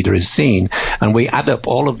that leader is seen, and we add up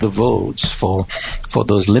all of the votes for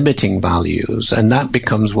those limiting values, and that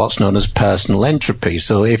becomes what's known as personal entropy.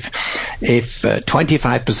 So if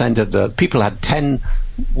 25% of the people had 10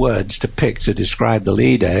 words to pick to describe the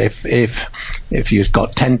leader, if you've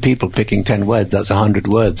got 10 people picking 10 words, that's 100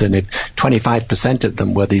 words, and if 25% of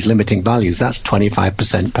them were these limiting values, that's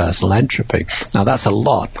 25% personal entropy. Now that's a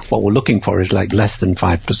lot. What we're looking for is like less than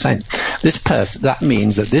 5%. That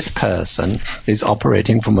means that this person is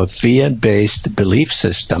operating from a fear-based belief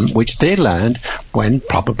system, which they learned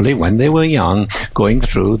probably when they were young, going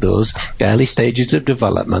through those early stages of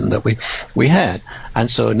development that we had. And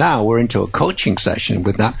so now we're into a coaching session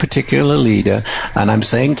with that particular leader, and I'm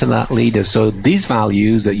saying to that leader, so these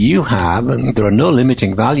values that you have, and there are no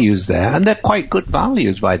limiting values there, and they're quite good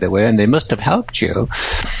values, by the way, and they must have helped you.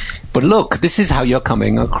 But look, this is how you're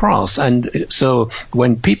coming across. And so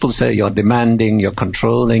when people say you're demanding, you're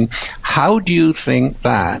controlling, how do you think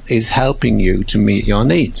that is helping you to meet your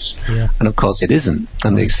needs? Yeah. And of course it isn't.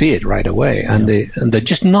 And they see it right away. And they're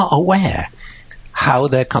just not aware how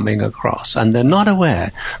they're coming across, and they're not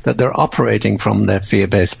aware that they're operating from their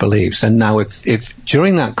fear-based beliefs. And now if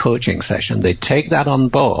during that coaching session they take that on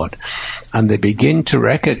board and they begin to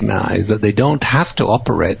recognize that they don't have to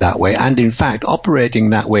operate that way, and in fact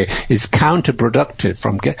operating that way is counterproductive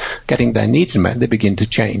from getting their needs met, they begin to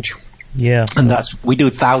change. Yeah, and we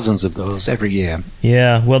do thousands of those every year.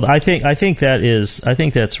 Yeah, well, I think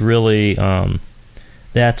that's really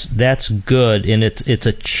That's good, and it's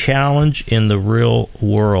a challenge in the real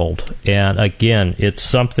world. And again, it's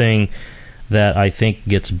something that I think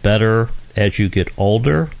gets better as you get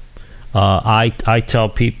older. I tell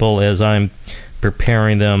people as I'm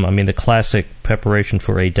preparing them, I mean, the classic preparation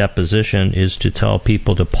for a deposition is to tell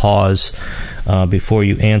people to pause before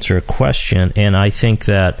you answer a question. And I think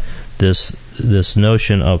that this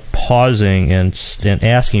notion of pausing and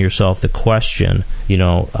asking yourself the question,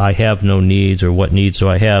 I have no needs, or what needs do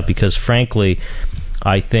I have? Because frankly,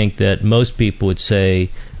 I think that most people would say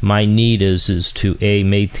my need is to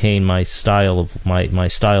maintain my style of my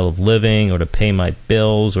style of living, or to pay my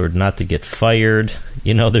bills, or not to get fired.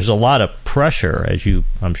 There's a lot of pressure, as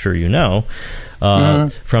I'm sure you know,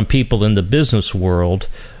 from people in the business world,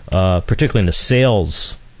 particularly in the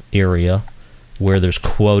sales area, where there's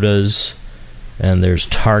quotas and there's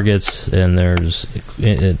targets and there's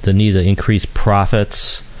the need to increase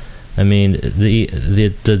profits. I mean,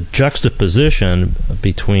 the juxtaposition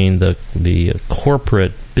between the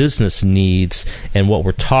corporate business needs and what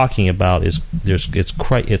we're talking about it's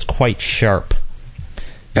quite sharp.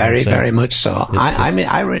 Very, very much so.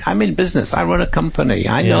 I'm in business. I run a company.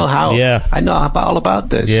 I know all about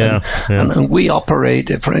this. And we operate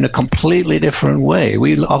in a completely different way.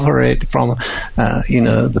 We operate from,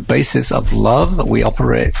 the basis of love. We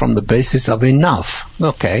operate from the basis of enough.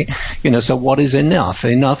 Okay. So what is enough?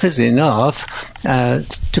 Enough is enough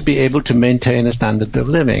to be able to maintain a standard of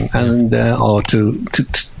living and or to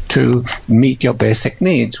meet your basic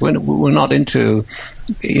needs. We're not into,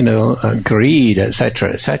 greed,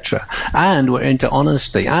 etc., and we're into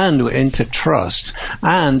honesty, and we're into trust,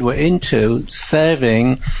 and we're into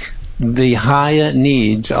serving the higher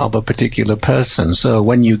needs of a particular person. So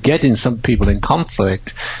when you get in some people in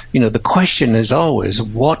conflict, the question is always,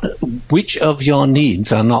 which of your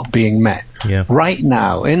needs are not being met? Yeah. Right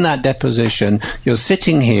now, in that deposition, you're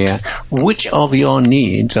sitting here, which of your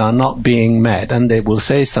needs are not being met? And they will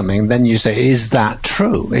say something, then you say, is that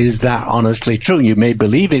true? Is that honestly true? You may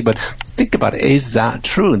believe it, but think about it. Is that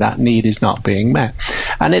true? That need is not being met.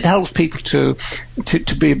 And it helps people to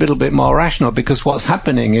be a little bit more rational, because what's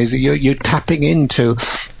happening is you're tapping into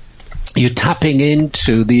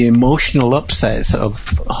the emotional upsets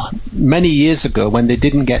of many years ago when they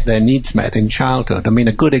didn't get their needs met in childhood. I mean,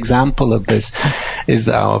 a good example of this is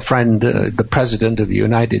our friend, the President of the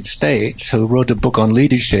United States, who wrote a book on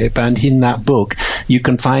leadership, and in that book you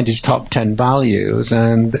can find his top 10 values,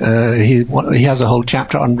 and he has a whole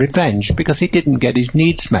chapter on revenge, because he didn't get his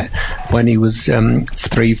needs met when he was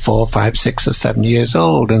 3, 4, 5, 6 or 7 years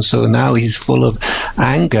old, and so now he's full of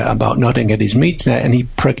anger about not getting his needs met, and he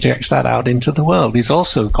projects that out into the world. He's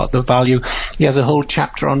also got the value. He has a whole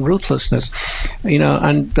chapter on ruthlessness,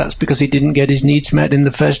 and that's because he didn't get his needs met in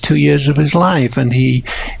the first 2 years of his life, and he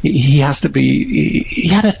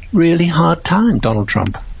had a really hard time, Donald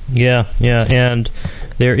Trump. Yeah, and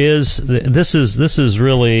this is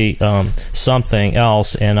really something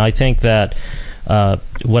else, and I think that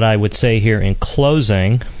what I would say here in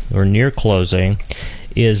closing, or near closing,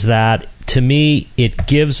 is that to me it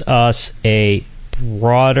gives us a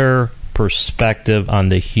broader perspective on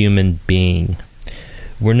the human being.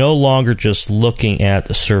 We're no longer just looking at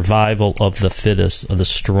the survival of the fittest, of the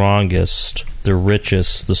strongest, the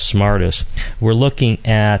richest, the smartest. We're looking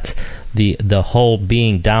at the whole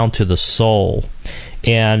being down to the soul.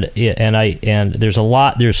 And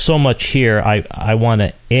there's so much here. I want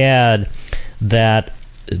to add that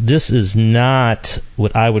this is not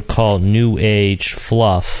what I would call new age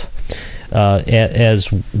fluff. As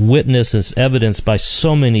witness, as evidenced by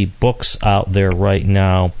so many books out there right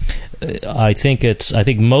now, I think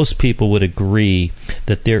most people would agree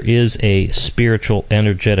that there is a spiritual,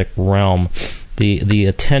 energetic realm. The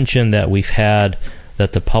attention that we've had,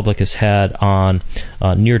 that the public has had on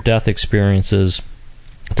near-death experiences,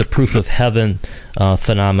 the proof of heaven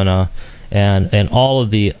phenomena, and all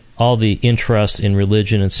the interest in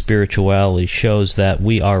religion and spirituality shows that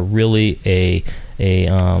we are really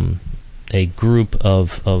a group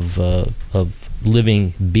of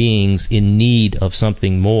living beings in need of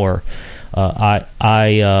something more. I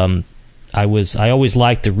always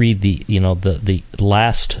like to read the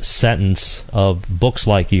last sentence of books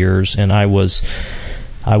like yours, and I was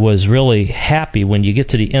really happy when you get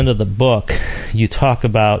to the end of the book. You talk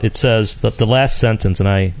about, it says that the last sentence, and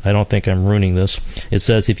I don't think I'm ruining this. It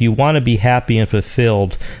says, if you want to be happy and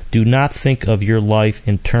fulfilled, do not think of your life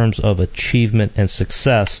in terms of achievement and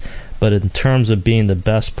success, but in terms of being the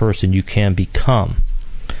best person you can become.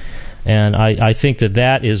 And I think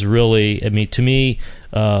that is really, I mean, to me,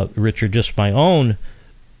 Richard, just my own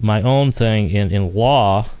thing in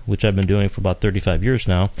law, which I've been doing for about 35 years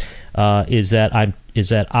now, is that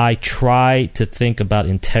I try to think about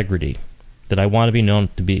integrity, that I want to be known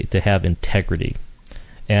to have integrity,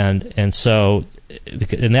 and so.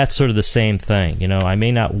 And that's sort of the same thing. I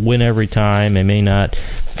may not win every time. I may not,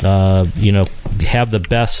 have the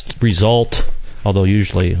best result, although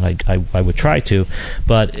usually I would try to.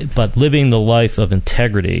 But living the life of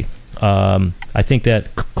integrity, I think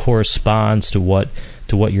that corresponds to what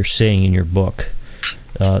you're saying in your book.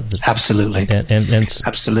 Absolutely. And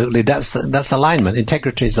absolutely. That's alignment.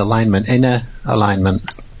 Integrity is alignment, inner alignment.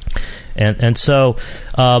 And so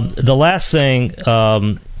the last thing.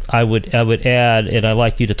 I would add, and I'd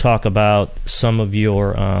like you to talk about some of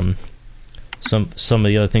your some of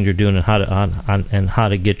the other things you're doing and how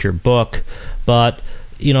to get your book. But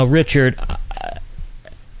Richard,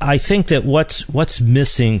 I think that what's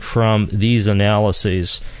missing from these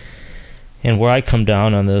analyses, and where I come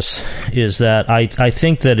down on this, is that I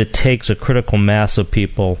think that it takes a critical mass of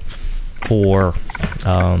people for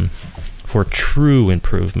true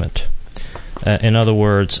improvement. In other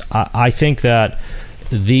words, I think that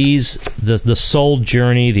the soul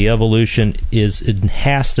journey, the evolution, it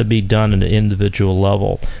has to be done at an individual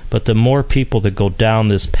level. But the more people that go down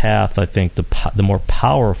this path, I think the more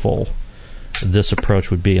powerful this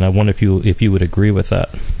approach would be. And I wonder if you would agree with that.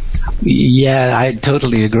 Yeah, I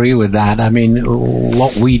totally agree with that. I mean,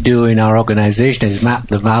 what we do in our organization is map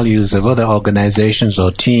the values of other organizations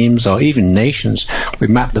or teams or even nations. We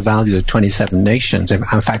map the values of 27 nations. In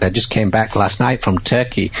fact, I just came back last night from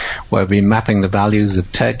Turkey, where we're mapping the values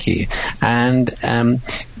of Turkey. And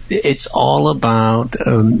it's all about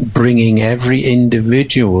bringing every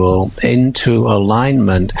individual into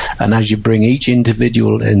alignment, and as you bring each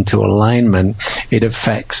individual into alignment, it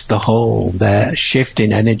affects the whole. The shift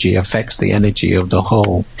in energy affects the energy of the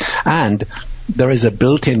whole. And there is a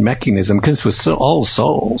built-in mechanism, because we're all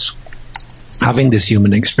souls having this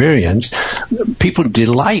human experience. People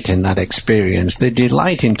delight in that experience. They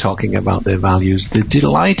delight in talking about their values. They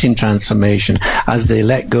delight in transformation as they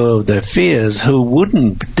let go of their fears. Who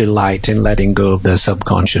wouldn't delight in letting go of their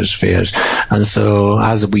subconscious fears? And so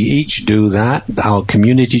as we each do that, our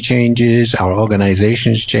community changes, our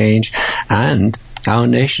organizations change, and our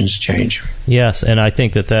nations change. Yes, and I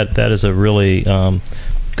think that is a really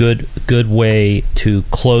good way to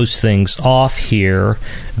close things off here,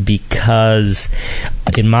 because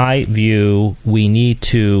in my view we need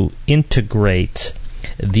to integrate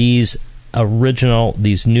these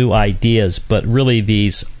new ideas, but really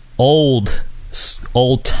these old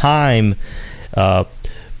time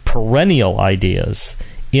perennial ideas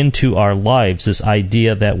into our lives. This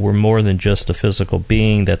idea that we're more than just a physical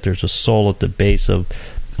being, that there's a soul at the base of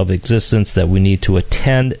existence, that we need to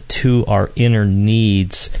attend to our inner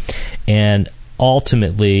needs. And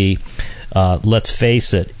ultimately, let's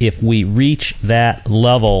face it, if we reach that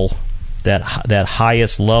level, that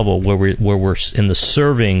highest level where we're in the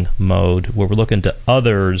serving mode, where we're looking to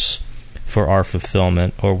others for our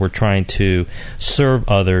fulfillment, or we're trying to serve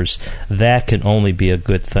others, that can only be a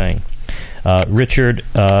good thing. Richard,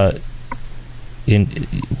 why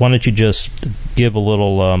don't you just give a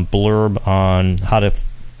little blurb on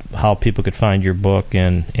how people could find your book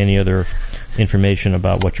and any other information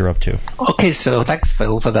about what you're up to? Okay, so thanks,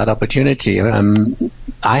 Phil, for that opportunity.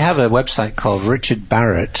 I have a website called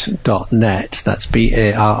richardbarrett.net. That's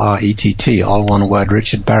BARRETT, all one word,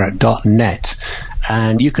 richardbarrett.net.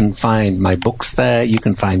 And you can find my books there, you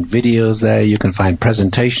can find videos there, you can find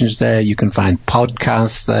presentations there, you can find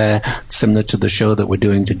podcasts there, similar to the show that we're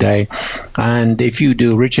doing today. And if you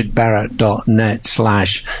do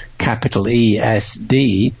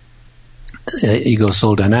richardbarrett.net/ESD, Ego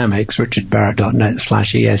Soul Dynamics,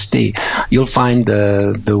 richardbarrett.net/ESD, you'll find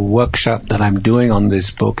the workshop that I'm doing on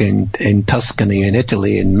this book in Tuscany in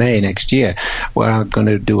Italy in May next year, where I'm going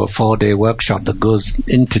to do a 4-day workshop that goes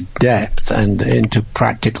into depth and into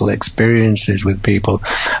practical experiences with people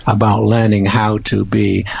about learning how to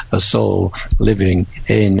be a soul living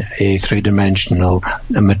in a 3-dimensional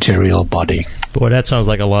material body. Boy, that sounds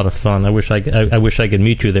like a lot of fun. I wish I could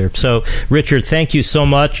meet you there. So, Richard, thank you so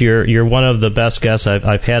much. You're one of the best guests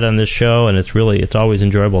I've had on this show, and it's always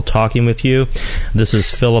enjoyable talking with you. This is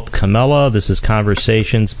Philip Comella. This is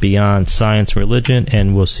Conversations Beyond Science and Religion,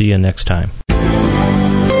 and we'll see you next time.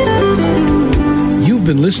 You've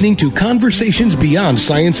been listening to Conversations Beyond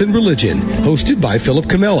Science and Religion, hosted by Philip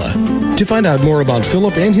Comella. To find out more about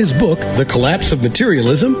Philip and his book, The Collapse of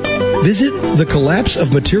Materialism, visit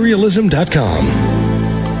thecollapseofmaterialism.com.